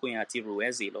Bondarenko yẹn àti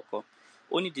Roeze lọ́kọ́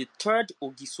ó ní the third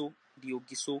Ògìsó the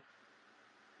Ògìsó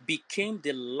became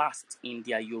the last in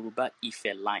their Yoruba Ife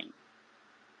line.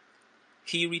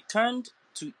 He returned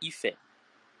to Ife,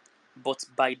 but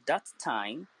by that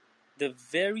time, the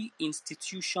very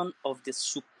institution of the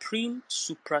supreme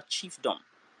suprachiefdom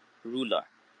ruler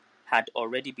had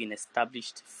already been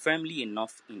established firmly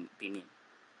enough in Benin.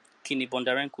 Kini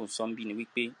Bondarenko sọ́nbí ni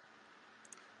wípé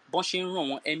bọ́n ṣe ń rán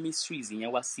àwọn emissaries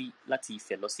yẹn wá sí láti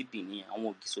Ifẹ̀ lọ sí Benin àwọn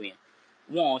Ògìsó yẹn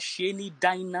wọn ṣe ní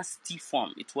dynasty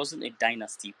form it wasn't a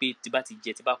dynasty pé tí bá ti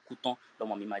jẹ tí bá kú tán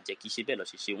lọ́mọ mi máa jẹ kì í ṣe bẹ́ẹ̀ lọ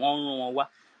ṣe wọ́n rán wọn wá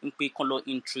ń pé kán lọ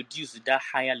introduce that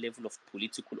higher level of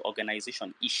political organization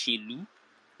ìṣèlú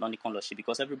lọ́ní kan lọ ṣe,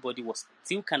 because everybody was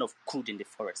still kind of crude in the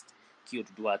forest kí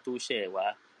Odùduwà tó ṣẹ̀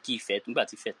wá, kí Ifẹ̀ nígbà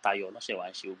tí Ifẹ̀ tayọ lọ́ṣẹ̀ wá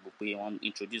ṣe gbogbo pé wọ́n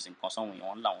introduce nǹkan sọ́wọ́n èèyàn,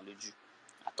 wọ́n là wọ́n lójú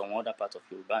àtọ̀wọ́n other part of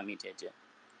Yorùbá mi jẹ́jẹ́.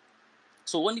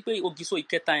 So wọ́n ní pé Ògìso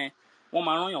ìkẹta yẹn wọ́n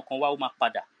máa rányàn kan wá, ó máa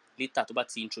padà later tó bá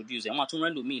ti introduce ẹ̀, wọ́n máa tún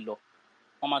rán lòmíì lọ,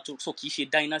 wọ́n máa tún, so kì í ṣe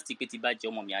dynasty pé tí bá jẹ́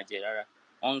ọmọ mi á jẹ rárá,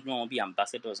 wọ́n rán wọn bí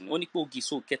ambassadors ni. Ó ní pé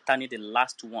Ògìso ìkẹta ní the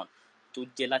last one tó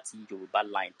jẹ́ láti Yorùbá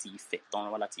line ti Ifẹ̀, tó ń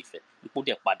rán wá láti Ifẹ̀, ń pò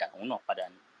dẹ̀ padà, òun náà padà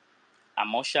ni.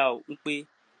 Àmọ́ ṣá o, ń pé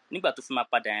nígbà tó fi máa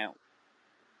padà yẹn,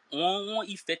 wọ́n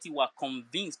Ifẹ̀ ti wà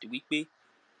convinced wípé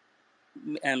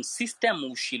system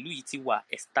òṣèlú yìí ti wà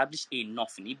established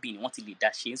enough níbí ni wọ́n ti lè dá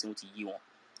ṣe é sí, wọ́n ti yí wọn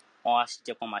á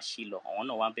jẹ́ kó máa ṣe lọ, àwọn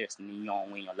náà wá bẹ̀rẹ̀ sí ní yan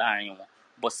àwọn èèyàn láàrin wọn,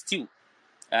 but still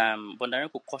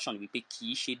Bondarenko caution wípé kì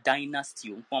í ṣe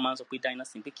dynasty o, wọ́n máa ń sọ pé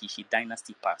dynasty pé kì í ṣe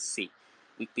dynasty per se,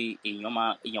 wípé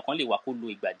èèyàn kan lè wá kó lo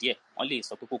ìgbà díẹ̀, wọ́n lè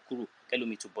sọ pé kó kúrò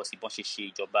kẹ́lómi tó bọ́ sí bọ́n ṣe ṣe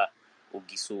ìjọba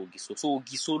Ògìso. So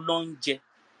Ògìso ló ń jẹ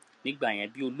nígbà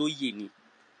yẹn bí olóyè ni.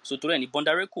 So torí ẹ̀ ní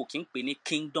Bondarenko kì í pè ní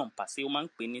kingdom per se, ó máa ń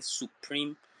pè ní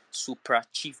supreme supra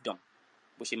chiefdom,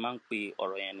 bó ṣe máa ń pe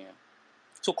ọ̀rọ̀ yẹn nìyẹn.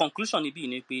 So conclusion níbí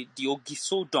ni pé the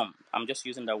Ogisodom, I'm just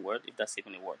using that word if that's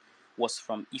even a word, was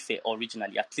from Ife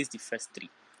originally, at least the first three,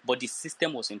 but the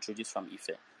system was introduced from Ife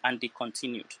and they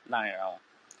continued láàrin ara wọn.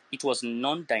 It was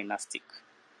non-dynastic.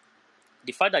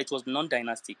 The fact that it was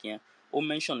non-dynastic yẹn, ó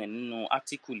mention ẹ̀ nínú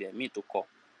article ẹ̀ míì tó kọ,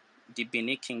 the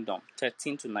Benin Kingdom,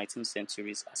 13th to 19th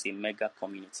centuries as a mega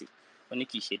community. Ó ní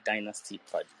kì í ṣe dynasty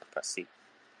per se.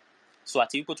 So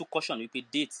àti wípé tó caution wípé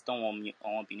date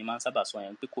táwọn Benin máa ń sábà sọ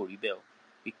yẹn pé kò rí bẹ́ẹ̀ o,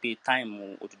 wípé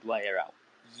time Odùduwà era,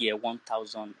 year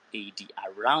 1000 AD,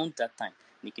 around that time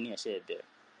ní kíní ẹ̀ṣẹ̀ bẹ̀rẹ̀,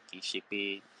 kì í ṣe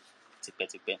pé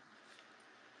tipẹ́tipẹ́.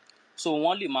 So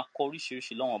wọ́n lè máa kọ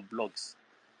oríṣiríṣi lọ́wọ́n blogs,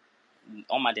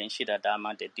 wọ́n máa dẹ̀ ń ṣe dáadáa,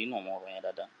 máa dẹ̀ dénú àwọn ọ̀rọ̀ yẹn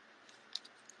dáadáa.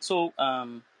 So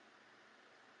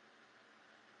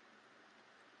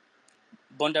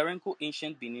Bondarenko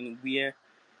ancient Benin, where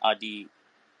are the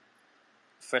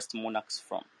first monarchs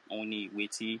from? Only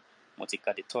Weti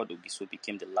Motika the third Ogiso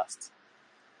became the last.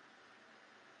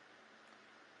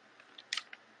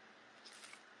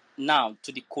 Now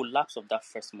to the collapse of that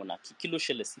first monarchy. Kí ló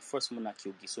ṣẹlẹ̀ sí first monarchy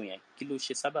Ogiso yẹn? Kí ló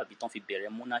ṣe sábàbí tán fi bẹ̀rẹ̀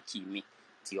monarchy mi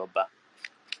ti ọba?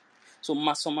 So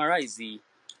ma summarize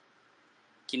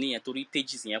kíní yẹn torí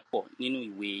pages yẹn pọ̀ nínú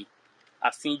ìwé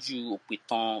àfínjú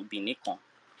òpìtàn Benin kan.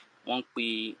 Wọ́n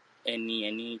pe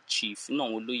ẹni chief náà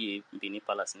olóyè Benin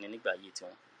Palace ní nígbà ayé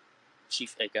tiwọn.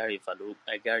 Chief Ile-Ife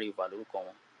lórúkọ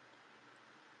wọn.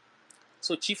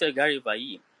 So Chief Ile-Ife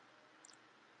yìí,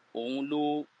 òun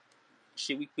ló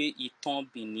ṣe wípé ìtàn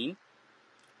Benin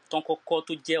tán kọ́kọ́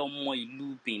tó jẹ́ ọmọ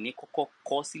ìlú Benin kọ́kọ́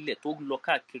kọ sílẹ̀ tó lọ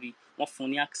káàkiri, wọ́n fún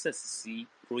ní access sí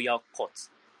royal court.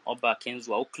 Ọba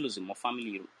Kenzua ó close mọ́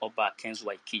family ọba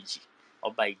Kenzua ìkejì,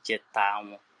 ọba ìjẹta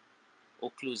wọn ó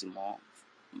close mọ́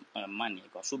man yẹn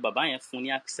gan. So bàbá yẹn fún ní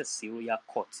access sí royal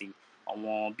court,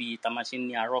 àwọn bíi tá máa ṣe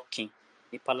ní arọ́kin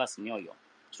ní palace ní Ọ̀yọ́,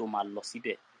 so máa lọ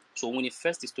síbẹ̀. So òun ni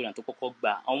first historian tó kọ́kọ́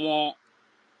gba. Àwọn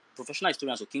professional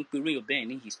historians ò kí ń pe réyò bẹ́ẹ̀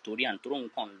ní historian tó rọrùn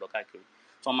kan lọ káàkiri,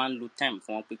 so wọ́n máa ń lo time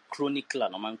fún wọn pé chronicler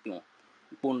lọ́ máa ń pè wọ́n,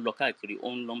 pé ó ń lọ káàkiri, ó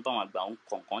ń lọ bá wọn àgbà, ó ń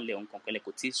kọ̀ọ̀kan lẹ̀, ó ń kọ̀ọ̀kan lẹ̀,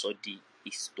 kò tí ì sọ di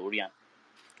historian.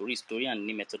 Torí historian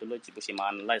ní methodology bó ṣe máa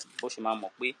analyse, bó ṣe máa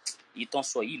mọ̀ pé ìtàn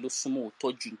sọ yìí ló súnmọ́ òótọ́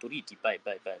jù nítorí ìdí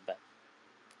báyìí.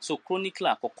 So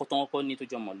chronicler àkọ́kọ́ tó wọ́n kọ́ ní tó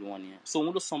jọ mọ̀lú wọn nìyẹn. So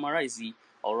òun ló summarize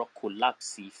ọ̀rọ̀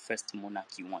collapse first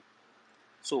monarchy wọn.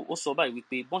 So ó sọ báyìí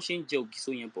wípé bọ́n ṣe ń jẹ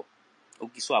Ògìso yẹn bọ̀,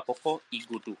 Ògìso àkọ́kọ́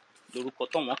Ìgòdò lórúkọ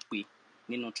tó wọ́n pè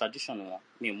nínú tradition wọn,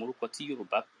 mi ò mórúkọ tí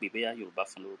Yorùbá pè, bẹ́yà Yorùbá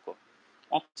fún lórúkọ.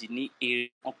 Wọ́n pè ní Ere,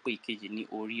 wọ́n pè ìkejì ní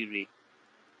Oríire.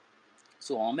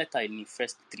 So àwọn mẹ́ta yìí ni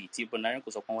first three tí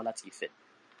Bondarenko sọ pé wọ́n láti Ifẹ̀.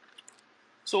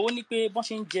 So ó ní pé bọ́n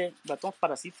ṣe ń jẹ, ìgbà tó ń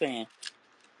padà sí Ifẹ̀ yẹn,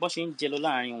 bọ́n ṣe ń jẹ lọ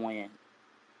láàrin wọn yẹn,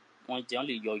 wọ́n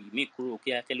lè yọ ìmí kúrò kí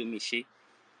akẹ́lómi ṣe,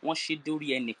 wọ́n ṣe dórí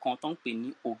ẹnìkan tó ń pè ní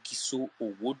Ògìso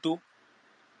Òwòdó,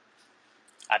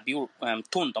 àbí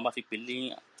tone tó bá fi pè lé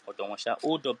ọ̀dọ̀ wọn ṣá,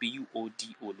 OWODO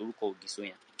lórúkọ Ògìso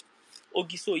yẹn.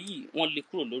 Ògìso yìí wọ́n lé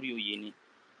kúrò lórí oyè ni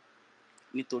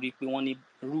nítorí pé wọ́n ní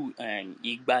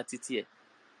ìgbà títí ẹ̀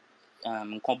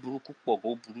nǹkan burúkú pọ̀,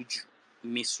 ó burú jù,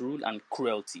 misrule and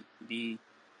cruelty bí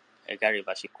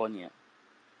Ile-Ife ṣe kọ́ nìyẹn.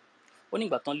 Ó ní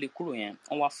ìgbà tán lé kúrò yẹn,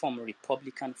 wọ́n wá form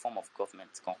republican form of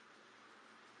government kan.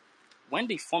 When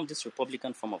they formed this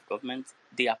republican form of government,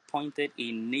 they appointed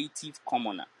a native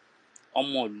commoner.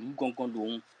 Ọmọ ìlú gangan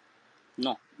lòun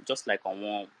náà, just like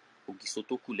àwọn Ògìso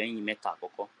tó kù lẹ́yìn mẹ́ta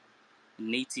àkọ́kọ́.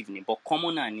 Native ni, but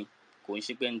commoner ni, kò ń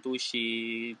ṣe pé ẹni tó ṣe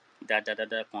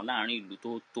dáadáa kan láàrin ìlú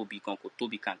tó tóbi kan, kò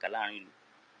tóbi kàǹkà láàrin ìlú.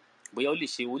 Bóyá ó lè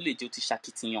jẹ́ ó ti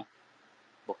ṣakitiyan,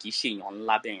 but kì í ṣe èèyàn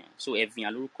ńlá bẹ́ẹ̀ yẹn. So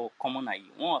Evian lórúkọ commoner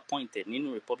yìí wọ́n appointed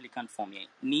nínú Republican form yẹn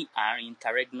ní àárín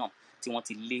interregnum tí wọ́n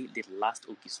ti lé the last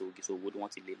Ògìsò Òwòdó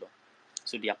wọ́n ti lé lọ.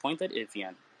 So they appointed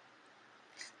Evian.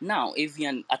 Now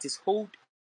Evian at his hold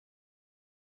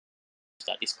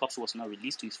that his corpse was not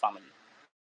released to his family.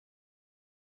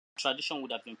 Tradition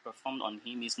would have been performed on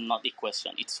him is not a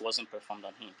question. It wasn't performed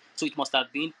on him. So it must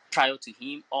have been prior to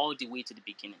him all the way to the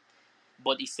beginning.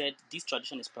 But he said this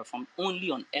tradition is performed only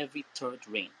on every third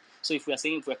reign. So if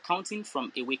we're counting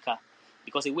from Eweka,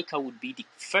 because Eweka would be the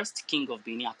first king of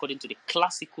Benin according to the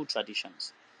classical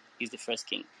traditions, is the first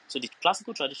king. So the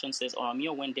classical tradition says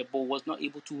Oromio Wendebo was not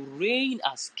able to reign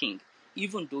as king,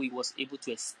 even though he was able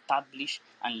to establish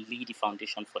and lay the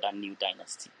foundation for that new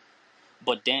dynasty.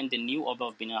 But then the new Oba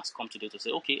of Benin has come today to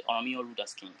say, okay, Oromio ruled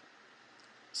as king.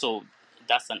 So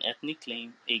that's an ethnic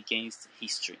claim against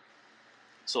history.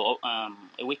 So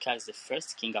Eweka is the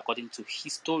first king according to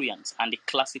historians and the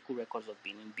classical records of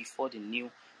Benin before the new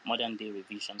modern day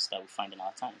revisions that we find in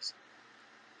our times.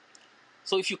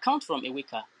 So if you count from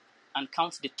Eweka and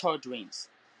count the third reigns,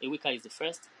 Eweka is the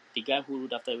first, the guy who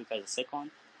ruled after Eweka is the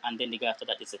second, and then the guy after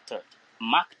that is the third.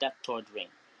 Mark that third reign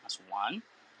as one,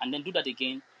 and then do that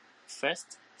again,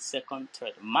 first, second,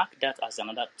 third. Mark that as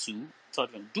another two,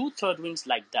 third reign. Do third reigns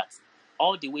like that,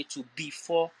 all the way to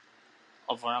before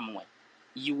Ovaramwe.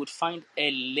 You would find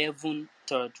 11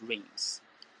 third reigns.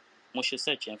 Moshe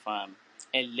search for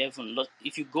 11.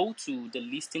 If you go to the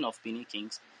listing of Benin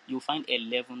kings, you'll find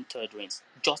 11 third reigns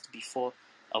just before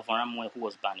Ovaramwe, who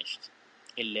was banished.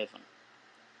 11.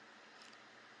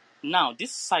 Now,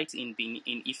 this site in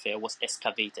Ife was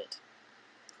excavated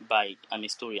by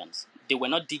historians. They were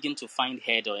not digging to find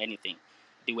head or anything.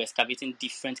 They were excavating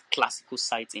different classical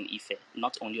sites in Ife,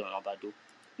 not only on Obado.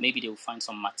 Maybe they will find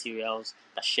some materials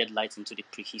that shed light into the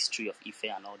prehistory of Ife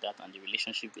and all that, and the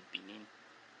relationship with Benin.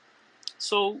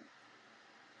 So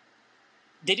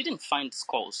they didn't find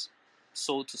skulls,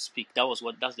 so to speak.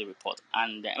 That's the report,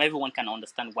 and everyone can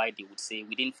understand why they would say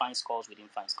we didn't find skulls.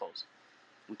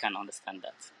 We can understand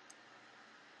that.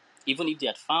 Even if they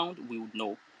had found, we would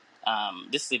know.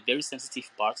 This is a very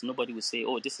sensitive part. Nobody will say,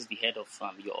 "Oh, this is the head of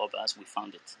your Obas. We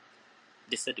found it."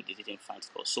 They said they didn't find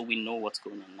skulls, so we know what's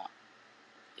going on now.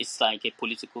 It's like a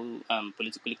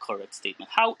politically correct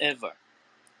statement. However,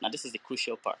 now this is the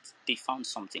crucial part. They found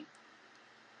something.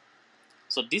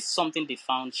 So this something they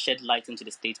found shed light into the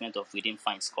statement of we didn't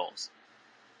find skulls.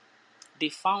 They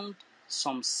found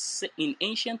in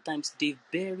ancient times, they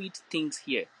buried things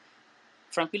here.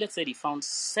 Frank Willett said he found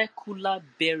circular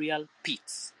burial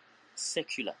pits.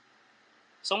 Circular.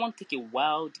 Someone take a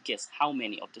wild guess how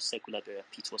many of the circular burial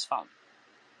pits was found.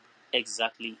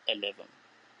 Exactly 11.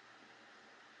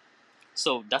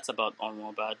 So that's about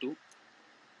Onwabadu.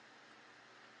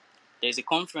 There is a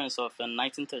conference of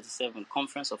 1937,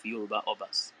 Conference of Yoruba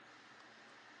Obas.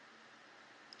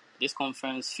 This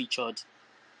conference featured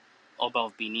Oba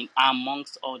of Benin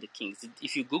amongst all the kings.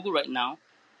 If you Google right now,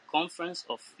 Conference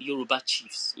of Yoruba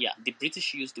Chiefs. Yeah, the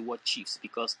British used the word chiefs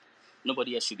because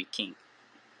nobody else should be king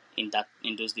in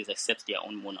those days except their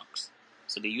own monarchs.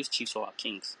 So they used chiefs for our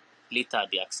kings. Later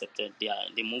they accepted,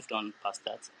 they moved on past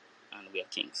that, and we are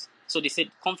kings. So they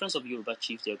said Conference of Yoruba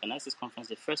Chiefs. They organized this conference.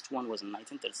 The first one was in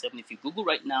 1937. If you Google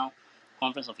right now,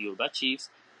 Conference of Yoruba Chiefs,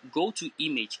 go to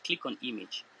image, click on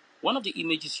image. One of the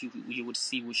images you would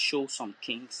see will show some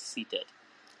kings seated.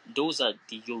 Those are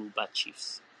the Yoruba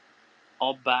chiefs.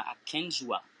 Oba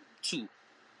Akenzua II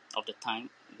of the time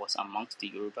was amongst the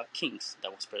Yoruba kings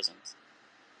that was present.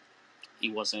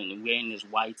 He was wearing his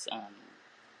white,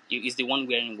 he's the one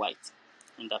wearing white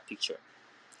in that picture,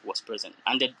 was present.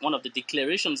 And one of the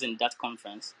declarations in that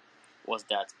conference was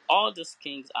that all these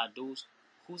kings are those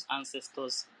whose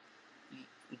ancestors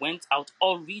went out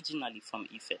originally from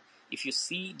Ife. If you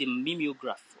see the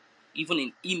mimeograph, even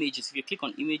in images, if you click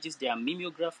on images, there are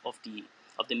mimeograph of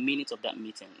the minutes of that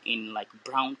meeting in like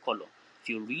brown color. If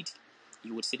you read,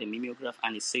 you would see the mimeograph,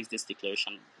 and it says this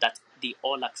declaration that they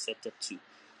all accepted too.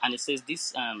 And it says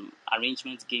this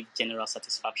arrangement gave general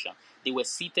satisfaction. They were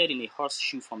seated in a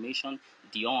horseshoe formation.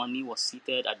 The Oni was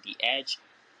seated at the edge,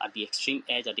 at the extreme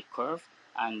edge, at the curve,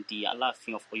 and the Ile-Ife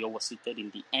of Oyo was seated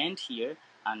in the end here,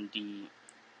 and the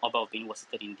Oba of Benin was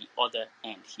seated in the other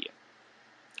end here.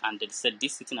 And they said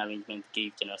this sitting arrangement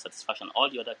gave general satisfaction. All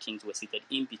the other kings were seated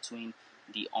in between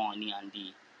the Oni and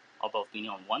the Oba of Benin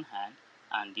on one hand,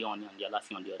 and the Oni and the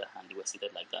Ile-Ife on the other hand. They were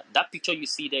seated like that. That picture you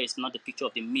see there is not the picture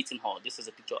of the meeting hall. This is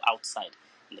a picture outside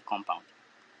in the compound.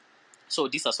 So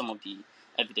these are some of the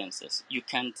evidences. You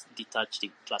can't detach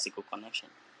the classical connection.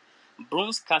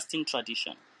 Bronze casting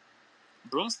tradition.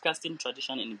 Bronze casting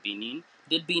tradition in Benin.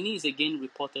 The Benin is again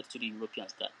reported to the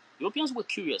Europeans that Europeans were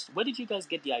curious. Where did you guys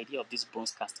get the idea of this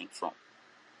bronze casting from?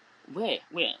 Where?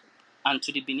 And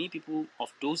to the Benin people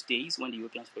of those days, when the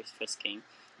Europeans first came,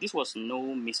 this was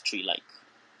no mystery. Like,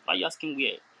 why are you asking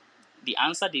where? The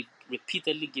answer they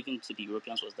repeatedly given to the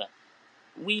Europeans was that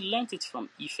we learnt it from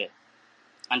Ife.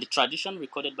 And the tradition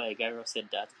recorded by Agairo said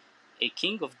that a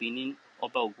king of Benin,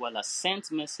 Oba Ogwala,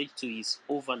 sent message to his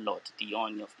overlord, the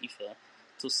Oni of Ife,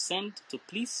 to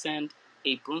please send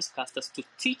a bronze casters to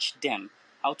teach them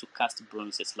how to cast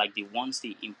bronzes like the ones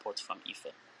they import from Ife.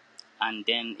 And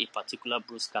then a particular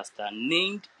bronze caster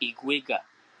named Igwega.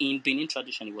 In Benin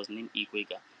tradition, he was named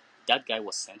Igwega. That guy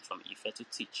was sent from Ife to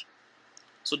teach.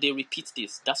 So they repeat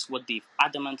this. That's what they've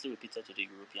adamantly repeated to the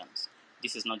Europeans.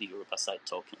 This is not the Yoruba side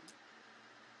talking.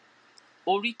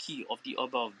 Oriki of the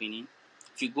Oba of Benin.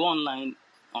 If you go online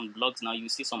on blogs now, you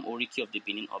see some Oriki of the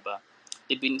Benin Oba.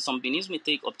 Some Beninis may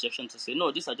take objection to say,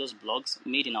 no, these are just blogs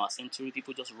made in our century.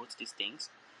 People just wrote these things.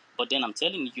 But then I'm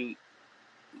telling you,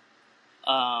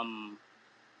 more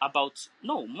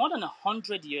than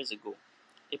 100 years ago,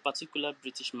 a particular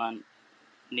British man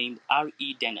named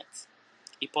R.E. Dennett,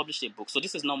 he published a book. So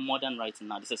this is not modern writing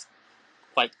now. This is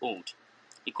quite old.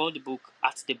 He called the book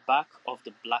At the Back of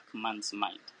the Black Man's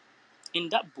Mind. In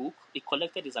that book, he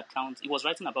collected his account. He was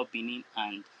writing about Benin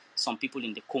and some people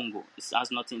in the Congo. It's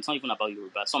not even about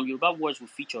Yoruba. Some Yoruba words will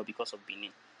feature because of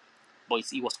Benin. But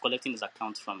he was collecting his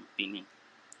account from Benin.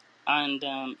 And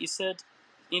he said,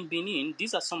 in Benin,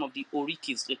 these are some of the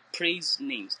orikis, the praise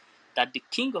names that the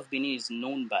king of Benin is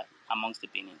known by amongst the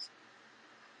Benins.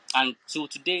 And so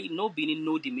today, no Benin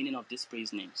know the meaning of these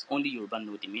praise names. Only Yoruba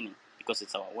know the meaning because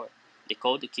it's our word. They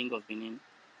call the king of Benin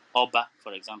Oba,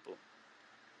 for example.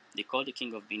 They call the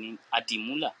king of Benin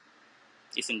Adimula.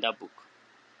 It's in that book.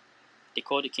 They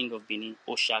call the king of Benin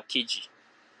Oshakeji.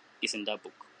 It's in that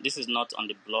book. This is not on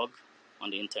the blog, on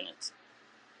the internet.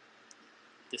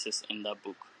 This is in that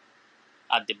book.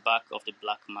 At the Back of the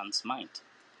Black Man's Mind.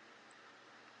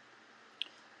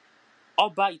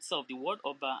 Oba itself, the word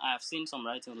Oba, I have seen some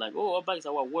writings like, oh, Oba is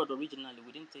our word originally,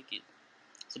 we didn't take it.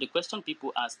 So the question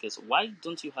people ask is, why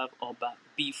don't you have Oba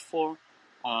before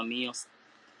Oromio's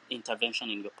intervention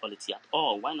in your polity at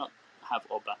all? Why not have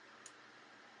Oba?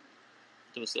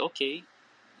 They will say, okay,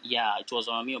 yeah, it was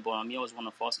Oromio, but Oromio was one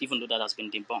of us, even though that has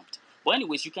been debunked. But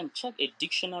anyways, you can check a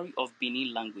dictionary of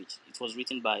Benin language. It was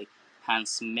written by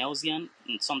Hans Melzian,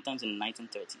 sometimes in the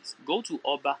 1930s. Go to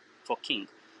Oba for king.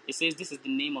 It says this is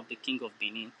the name of the king of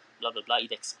Benin, blah, blah, blah.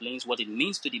 It explains what it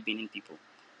means to the Benin people.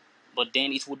 But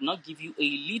then it would not give you a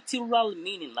literal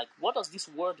meaning. Like, what does this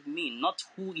word mean? Not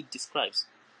who it describes.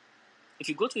 If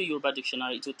you go to a Yoruba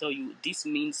dictionary, it will tell you this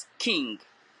means king.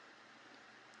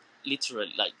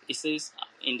 Literally, like it says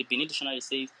in the Benin dictionary, it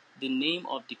says the name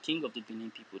of the king of the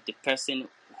Benin people, the person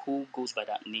who goes by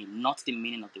that name, not the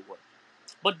meaning of the word.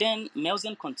 But then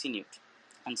Melzian continued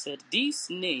and said, this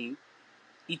name,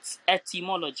 its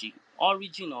etymology,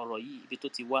 origin or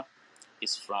Bitotiwa,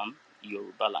 is from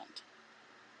Yoruba land.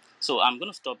 So I'm going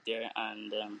to stop there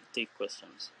and take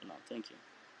questions. Thank you.